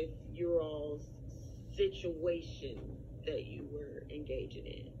proceed with your all's situation that you were engaging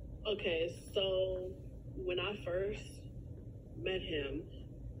in? Okay, so when I first met him,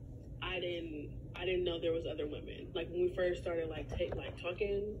 I didn't know there was other women. Like when we first started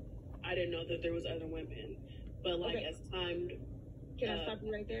talking, I didn't know that there was other women. But like as time, can I stop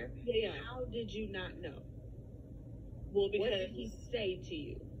you right there? Yeah. How did you not know? Well, because what did he say to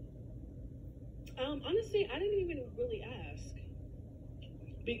you? Honestly, I didn't even really ask.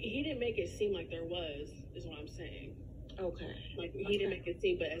 He didn't make it seem like there was, is what I'm saying. Okay. Like he didn't make it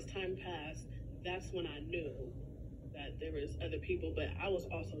seem, but as time passed, that's when I knew that there was other people. But I was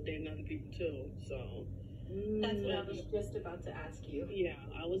also dating other people too, so. That's what I was just about to ask you. Yeah,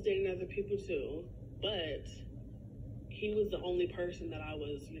 I was dating other people too, but he was the only person that I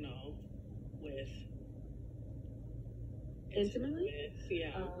was, you know, with. Intimately? With,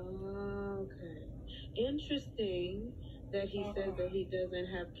 yeah. Okay. Interesting that he says that he doesn't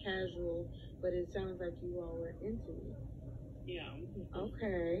have casual, but it sounds like you all were intimate. Yeah.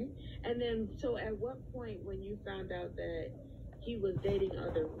 Okay. And then, so at what point when you found out that he was dating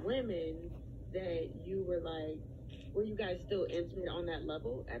other women, that you were like, were you guys still intimate on that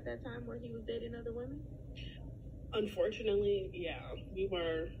level at that time where he was dating other women? Unfortunately, yeah, we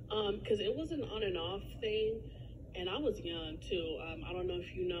were, because it was an on and off thing, and I was young too. I don't know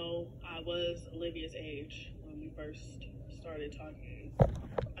if you know, I was Olivia's age when we first started talking.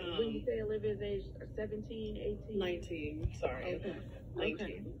 When you say Olivia's age, 17, 18? 19, sorry. Okay. 19.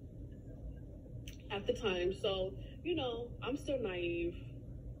 Okay. At the time, so, you know, I'm still naive,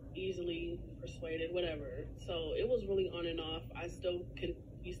 easily persuaded, whatever. So it was really on and off.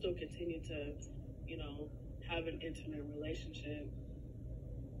 We still continue to, you know, have an intimate relationship.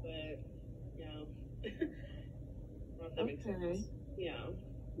 But yeah. I don't know if that makes sense. Yeah.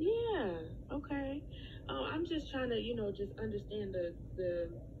 Yeah. Okay. I'm just trying to, you know, just understand the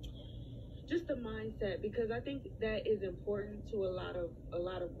mindset, because I think that is important to a lot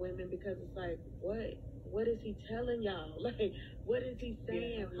of women, because it's like, what is he telling y'all? Like, what is he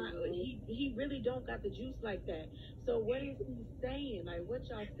saying? He really don't got the juice like that. So what is he saying? Like, what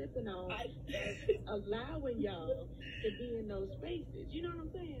y'all sipping on allowing y'all to be in those spaces? You know what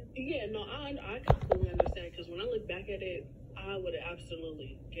I'm saying? Yeah, no, I completely understand, because when I look back at it, I would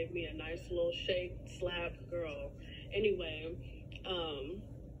absolutely give me a nice little shake, slap, girl. Anyway,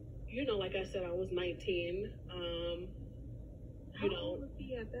 you know, like I said, I was 19. How old was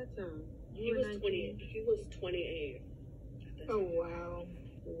he at that time? He was 20. He was 28. Oh wow!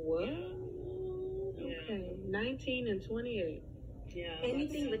 What? Yeah. Okay, 19 and 28. Yeah.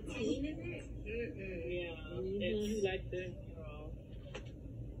 Anything with teen in it? Yeah. It's like the.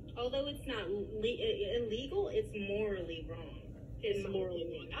 Although it's not illegal, it's morally wrong. It's morally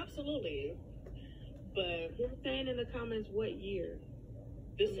wrong. Absolutely. But you're saying in the comments what year?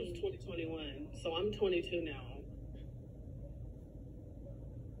 This was 2021, so I'm 22 now.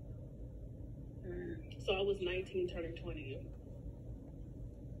 So I was 19 turning 20.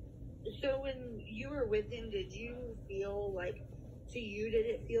 So when you were with him, did you feel like, to you, did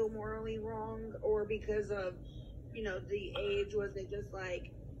it feel morally wrong? Or because of, you know, the age, was it just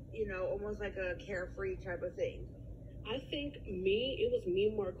like, you know, almost like a carefree type of thing? I think it was me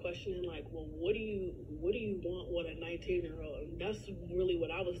more questioning, like, well, what do you want with a 19-year-old? That's really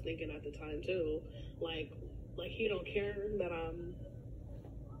what I was thinking at the time too. Like he don't care that I'm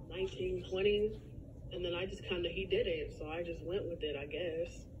 19, 20. And then he did it, so I just went with it, I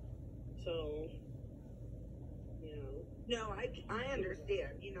guess. So, No, I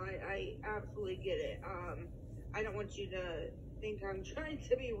understand. I absolutely get it. I don't want you to think I'm trying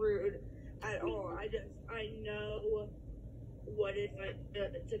to be rude at all. I know what it's like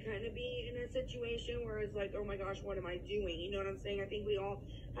to kind of be in a situation where it's like, oh my gosh, what am I doing? You know what I'm saying? I think we all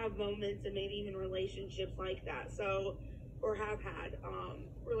have moments and maybe even relationships like that. So, or have had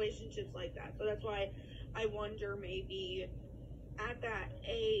relationships like that. So that's why I wonder, maybe at that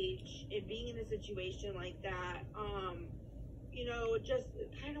age, and being in a situation like that, just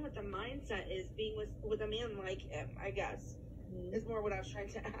kind of what the mindset is being with a man like him, I guess, is more what I was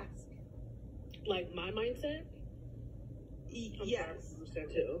trying to ask. Like my mindset? Yes. Sorry,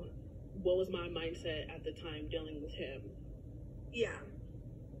 too. What was my mindset at the time dealing with him? Yeah.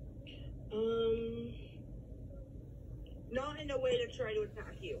 Not in a way to try to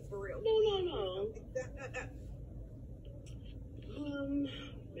attack you, for real. No.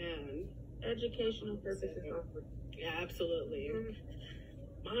 Man. Educational purposes. Yeah, absolutely. Mm-hmm.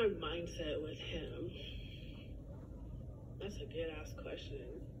 My mindset with him. That's a good ass question.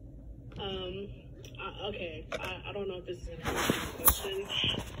 Okay. I don't know if this is an interesting question,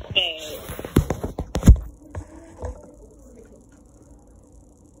 but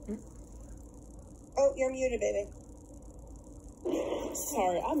Oh, you're muted, baby.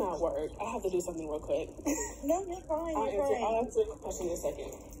 sorry, I'm at work. I have to do something real quick. No, you're fine. I'll answer your question in a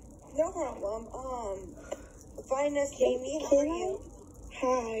second. No problem. Finest Amy, how are you?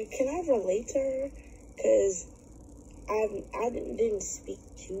 Hi, can I relate to her? Because I didn't speak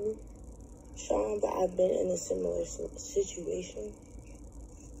to Sean, but I've been in a similar situation.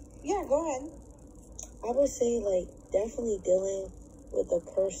 Yeah, go ahead. I would say, definitely dealing with a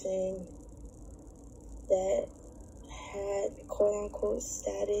person that had quote-unquote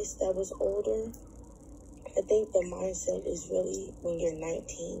status that was older. I think the mindset is really when you're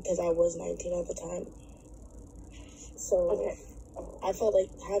 19, because I was 19 at the time. So okay. I felt like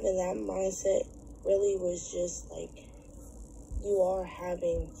having that mindset really was just you are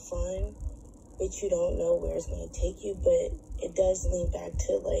having fun, but you don't know where it's going to take you. But it does lean back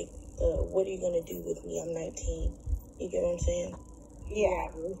to what are you going to do with me? I'm 19. You get what I'm saying? Yeah.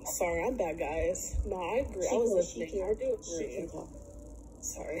 Sorry, I'm back, guys. No, I agree. I was listening. I do agree.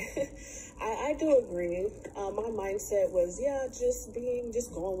 Sorry. I do agree. My mindset was,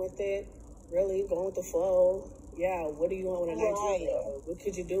 just going with it. Really going with the flow. Yeah, what do you want when I'm 19? What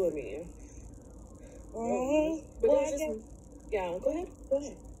could you do with me? But go ahead. Go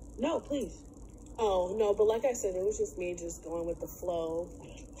ahead. No, please. Oh, no, but like I said, it was just me just going with the flow,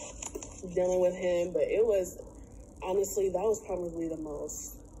 dealing with him. But it was, honestly, that was probably the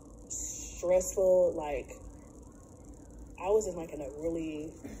most stressful. I was in in a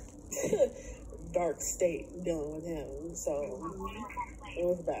really dark state dealing with him. So it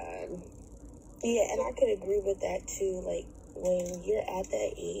was bad. Yeah, and I could agree with that too. When you're at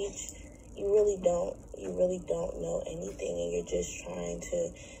that age, you really don't know anything, and you're just trying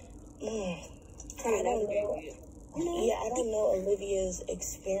to. I don't know. Yeah, I don't know Olivia's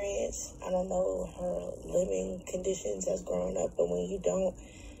experience. I don't know her living conditions as growing up. But when you don't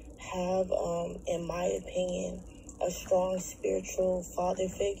have, in my opinion, a strong spiritual father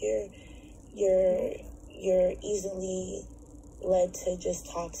figure, you're easily led to just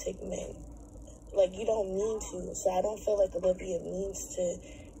toxic men. You don't mean to. So I don't feel like Olivia means to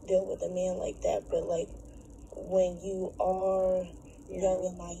deal with a man like that. But when you are young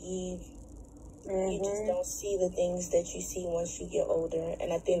and naive, you just don't see the things that you see once you get older.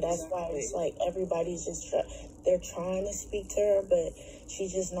 And I think that's why it's everybody's just they're trying to speak to her, but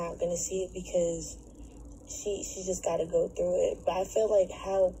she's just not gonna see it because she just got to go through it. But I feel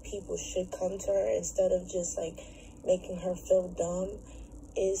how people should come to her instead of just making her feel dumb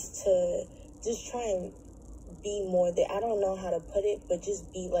is to just try and be more there. I don't know how to put it, but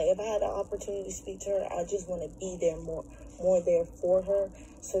just be if I had the opportunity to speak to her, I just want to be there more there for her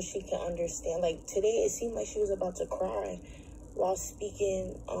so she can understand. Today, it seemed like she was about to cry while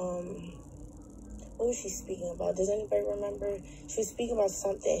speaking. What was she speaking about? Does anybody remember? She was speaking about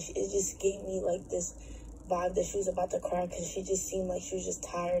something. It just gave me this vibe that she was about to cry because she just seemed like she was just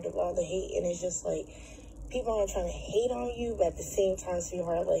tired of all the hate. And it's just people aren't trying to hate on you, but at the same time,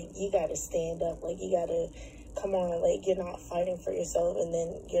 sweetheart, you gotta stand up. You gotta come on. You're not fighting for yourself, and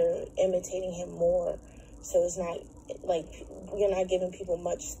then you're imitating him more. So it's not you're not giving people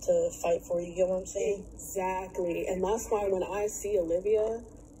much to fight for. You get what I'm saying? Exactly. And that's why when I see Olivia,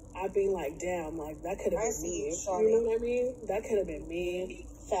 I be damn, that could have been me. You know what I mean? That could have been me.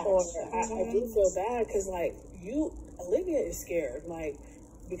 Facts. Or I do feel bad because Olivia is scared.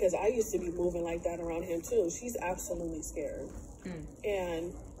 because I used to be moving like that around him too. She's absolutely scared.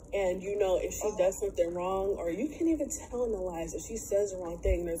 And you know, if she does something wrong, or you can even tell in the lies, if she says the wrong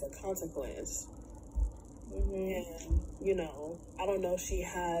thing, there's a consequence. And, you know, I don't know if she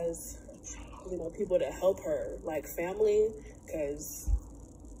has, you know, people to help her, like family, because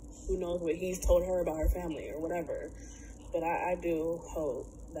who knows what he's told her about her family or whatever. But I do hope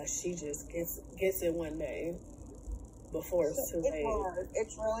that she just gets it one day before it's too late.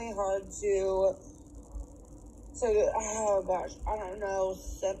 It's really hard to, oh gosh, I don't know,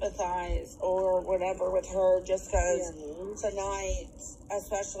 sympathize or whatever with her, just because tonight,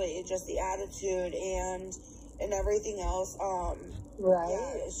 especially just the attitude and everything else,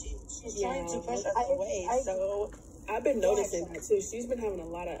 right? She's trying to push us away. So I've been noticing that too. She's been having a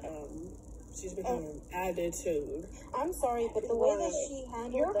lot of she's been having attitude. I'm sorry, but the way that she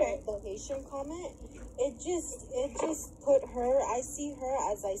handled the Haitian comment, it just put her. I see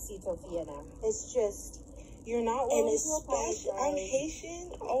her as I see Tofia now. It's just. You're not willing to apologize. I'm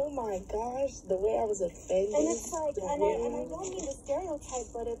Haitian. Oh my gosh, the way I was offended. And it's like, and I don't mean to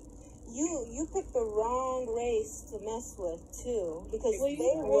stereotype, but if you picked the wrong race to mess with too, because they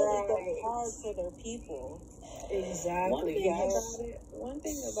really go hard for their people. Exactly. One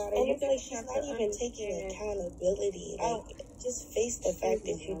thing about it, and it's like she's not even taking accountability. Like, just face the fact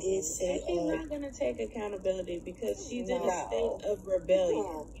that you did say. She's not gonna take accountability because she's in a state of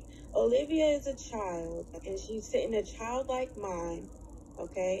rebellion. Olivia is a child, and she's in a childlike mind,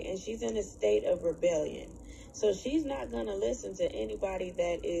 okay? And she's in a state of rebellion. So she's not going to listen to anybody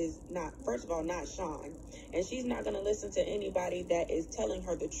that is not, first of all, not Sean. And she's not going to listen to anybody that is telling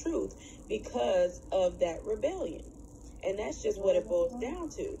her the truth because of that rebellion. And that's just what it boils down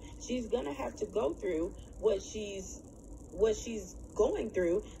to. She's going to have to go through what she's going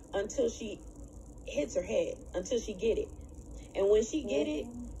through until she hits her head, until she get it. And when she get it,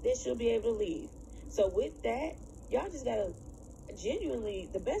 then she'll be able to leave. So with that, y'all just gotta genuinely,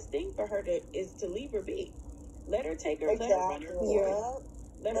 the best thing for her is to leave her be. Let her take her, let her run her course.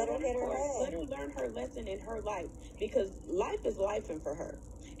 Let her run her course. Let her learn her lesson in her life, because life is lifing for her,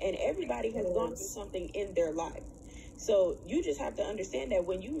 and everybody has gone through something in their life. So you just have to understand that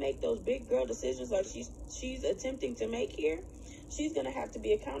when you make those big girl decisions like she's attempting to make here, she's gonna have to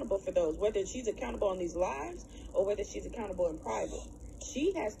be accountable for those, whether she's accountable on these lives or whether she's accountable in private.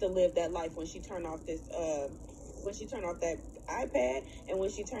 She has to live that life when she turn off this, when she turn off that iPad and when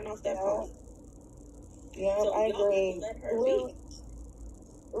she turn off that phone. Yeah, so I agree. Let her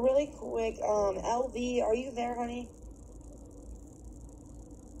really quick, LV, are you there, honey?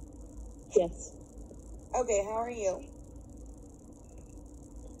 Yes. Okay, how are you?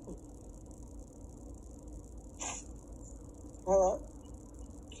 Hello?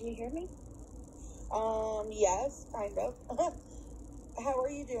 Can you hear me? Yes, kind of. How are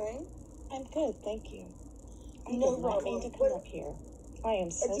you doing? I'm good, thank you. I No did not mean to come up here. I am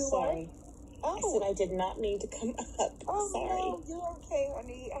so sorry. Oh. I said I did not mean to come up. Oh, sorry. no, you're okay,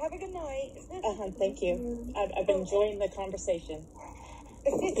 honey. Have a good night. Thank you. I've been enjoying the conversation.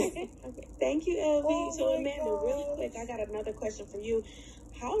 Okay. Thank you, LV. So Amanda, really quick, I got another question for you.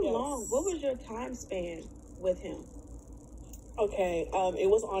 How long, what was your time span with him? Okay, it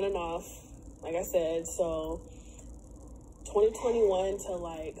was on and off, like I said, so 2021 to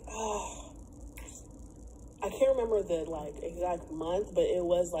like, I can't remember the like exact month, but it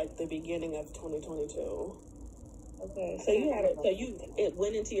was like the beginning of 2022. Okay, so it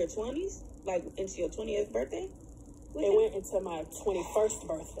went into your 20s, like into your 20th birthday? It went into my 21st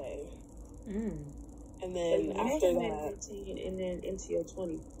birthday. And then after that, 15, and then into your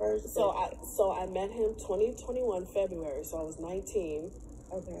 21st. So I met him 2021 February, so I was 19.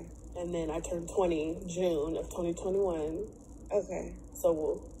 Okay. And then I turned 20 June of 2021. Okay.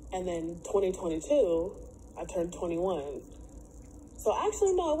 So, and then 2022, I turned 21. So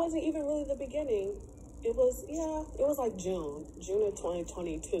actually, no, it wasn't even really the beginning. It was like June of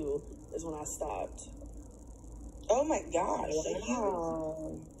 2022 is when I stopped. Oh my gosh.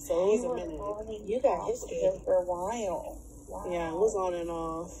 Wow. So it was a minute. You got history for a while. Wow. Yeah, it was on and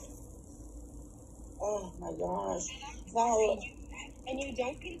off. Oh my gosh. Wow. And you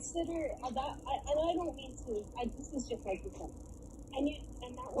don't consider that, and I don't mean to, this is just like you said.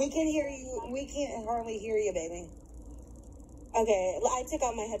 We can hear you. We can't hardly hear you, baby. Okay, I took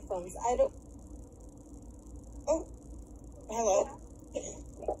out my headphones. I don't. Oh, hello.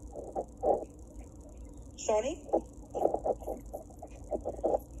 Shawnee?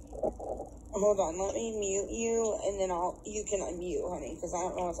 Hold on, let me mute you, and then you can unmute, honey, because I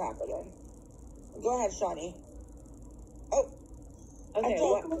don't know what's happening. Go ahead, Shawnee. Oh. Okay, I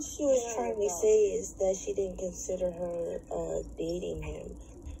thought what she was trying to say is that she didn't consider her dating him.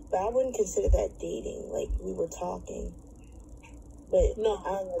 But I wouldn't consider that dating. Like, we were talking. But no,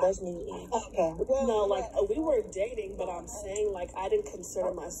 I don't know, that's new age. Okay. Well, no, like we were dating, but I'm saying like I didn't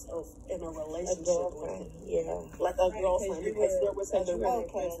consider myself in a relationship with him. Yeah. Like a girlfriend because there was other women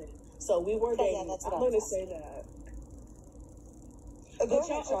present. So we were dating. Yeah, that's I'm what going to I'm say that. But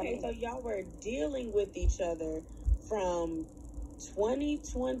y'all, okay, so y'all were dealing with each other from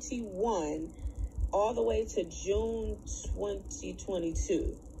 2021 all the way to June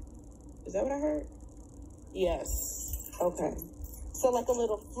 2022. Is that what I heard? Yes. Okay. So like a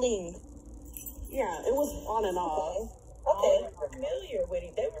little fling. Yeah, it was on and off. Okay. They were familiar with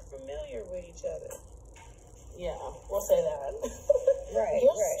each other. Yeah, we'll say that. Right.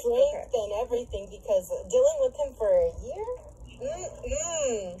 Your right. strength and everything, because dealing with him for a year?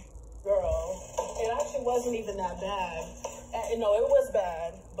 Girl, it actually wasn't even that bad. No, it was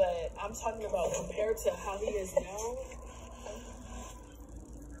bad, but I'm talking about compared to how he is now.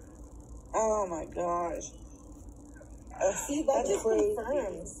 Oh my gosh. See, that just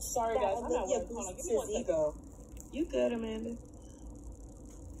confirms. Sorry, guys. I'm not working. Hold on, give me 1 second. Ego. You good, Amanda?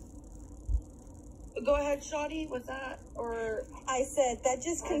 Go ahead, Shawty. What's that? Or I said that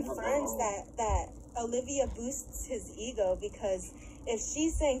just confirms that Olivia boosts his ego, because if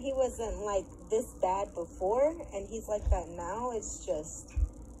she's saying he wasn't like this bad before and he's like that now, it's just.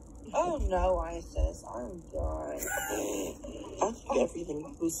 Oh no, Isis, I'm done. I think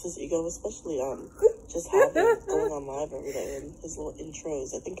everything boosts his ego, especially just having going on live every day and his little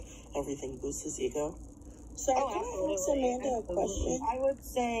intros. I think everything boosts his ego. So can I ask Amanda a question? I would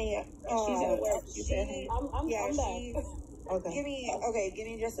say she's at work. I'm back. Okay. Give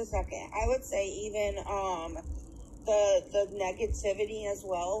me just a second. I would say even the negativity as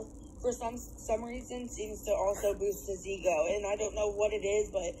well, for some reason, seems to also boost his ego, and I don't know what it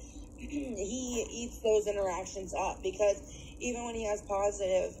is, but he eats those interactions up, because even when he has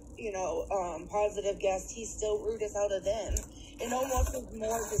positive guests, he's still rude as hell to them. It almost is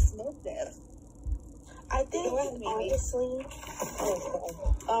more dismissive. I think honestly,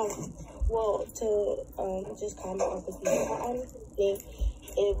 well, to just comment off of you, I honestly think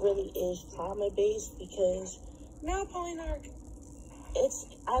it really is trauma based, because no, PolyNarcs. It's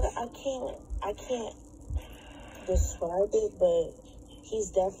I can't describe it, but he's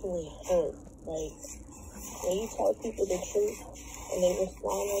definitely hurt. Like, when you tell people the truth and they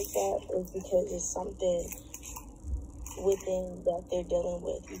respond like that, it's because it's something within that they're dealing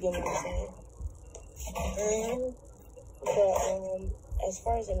with. You get what I'm saying? But as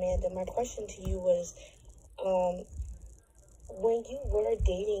far as Amanda, my question to you was, when you were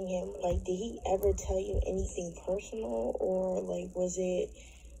dating him, like, did he ever tell you anything personal, or like, was it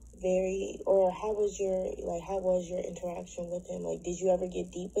how was your interaction with him? Like, did you ever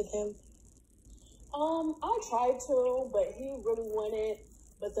get deep with him? I tried to, but he really wouldn't.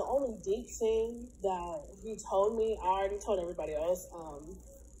 But the only deep thing that he told me, I already told everybody else,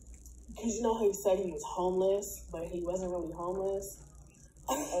 because you know how he said he was homeless, but he wasn't really homeless.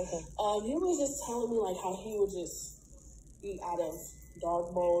 Okay. He was just telling me like how he would just eat out of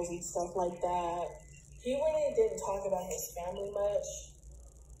dog bowls and stuff like that. He really didn't talk about his family much,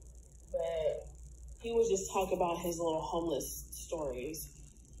 but he was just talking about his little homeless stories.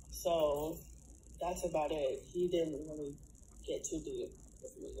 So that's about it. He didn't really get too deep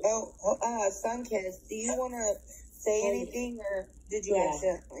with me. Sunkiss, do you want to say anything, or did you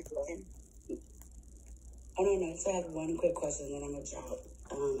answer my question? I don't know. So I have one quick question, then I'm gonna drop.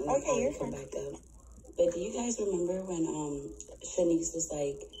 And Okay, then come back up. But do you guys remember when Shanice was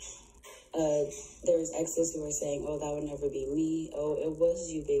like, there was exes who were saying, "Oh, that would never be me. Oh, it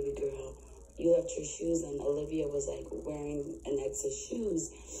was you, baby girl. You left your shoes," and Olivia was like wearing an ex's shoes.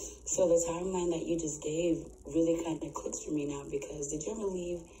 So the timeline that you just gave really kind of clicks for me now, because did you ever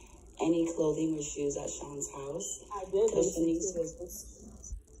leave any clothing or shoes at Sean's house? I did. Shanice was.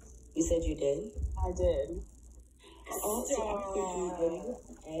 You said you did? I did. Also, I'm thinking, were you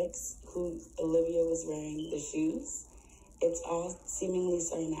an ex who Olivia was wearing the shoes? It's all seemingly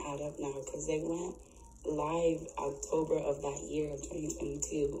starting to add up now, because they went live October of that year,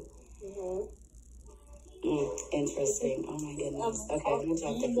 2022. Interesting. Oh my goodness. Okay, I'm gonna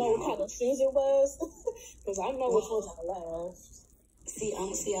drop do you know what kind of shoes it was? Because I know which ones I left. See,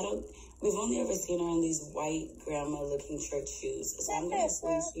 honestly, we've only ever seen her in these white grandma-looking church shoes. So I'm gonna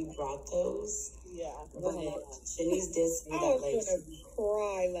assume she brought those. Yeah. But Shanice did say that, like,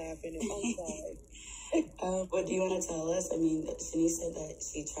 cry laughing if I'm sorry. what do you want to tell us? I mean, Shanice said that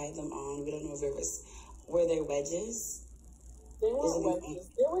she tried them on. We don't know if it was, were there wedges? They weren't wedges.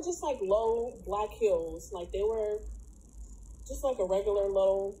 They were just like low black heels. Like, they were just like a regular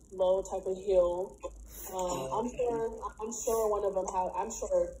low type of heel. I'm sure one of them I'm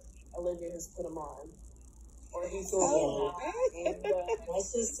sure Olivia has put them on. Or he's doing it.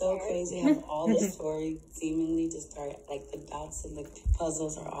 That's just so crazy how all the stories seemingly just start, like the dots and the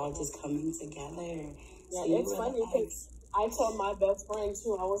puzzles are all just coming together. Yeah, So it's funny because I told my best friend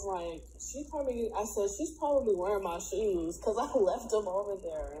too, I was like, I said, she's probably wearing my shoes because I left them over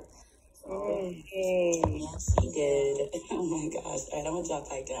there. Yes, she did. Oh my gosh. All right, I'm going to drop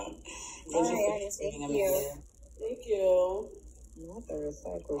back down. Thank you for participating, Amanda. Thank you. Not the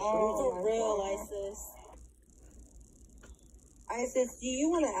recycle. For real, Isis, do you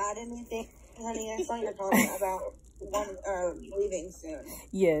want to add anything, honey? I saw your comment about leaving soon.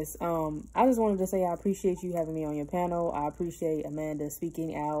 Yes. I just wanted to say I appreciate you having me on your panel. I appreciate Amanda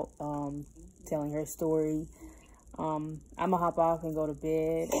speaking out, telling her story. I'm gonna hop off and go to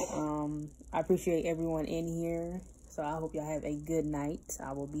bed. I appreciate everyone in here. So I hope y'all have a good night.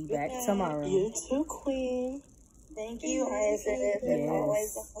 I will be back tomorrow. You too, Queen. Thank you, Isis. It's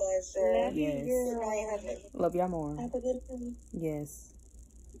always a pleasure. Love you, Yes. Love y'all more. Have a good one. Yes.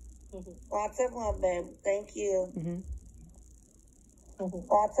 Lots of love, babe. Thank you. Mm-hmm.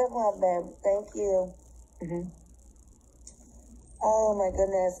 Lots of love, babe. Thank you. Mm-hmm. Oh, my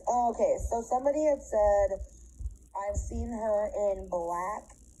goodness. Oh, okay, so somebody had said, I've seen her in black,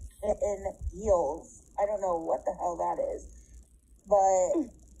 in heels. I don't know what the hell that is. But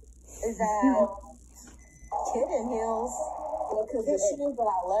is that kitten heels? Well, because the shoes that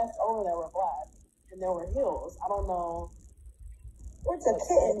I left over there were black. And there were heels. I don't know. What's a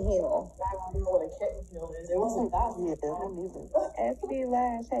kitten heel? I don't know what a kitten heel is. It wasn't that heel. FB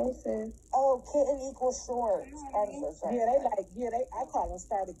Lash, hey sis. Oh, kitten equals shorts. I'm so sorry. I call them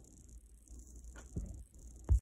started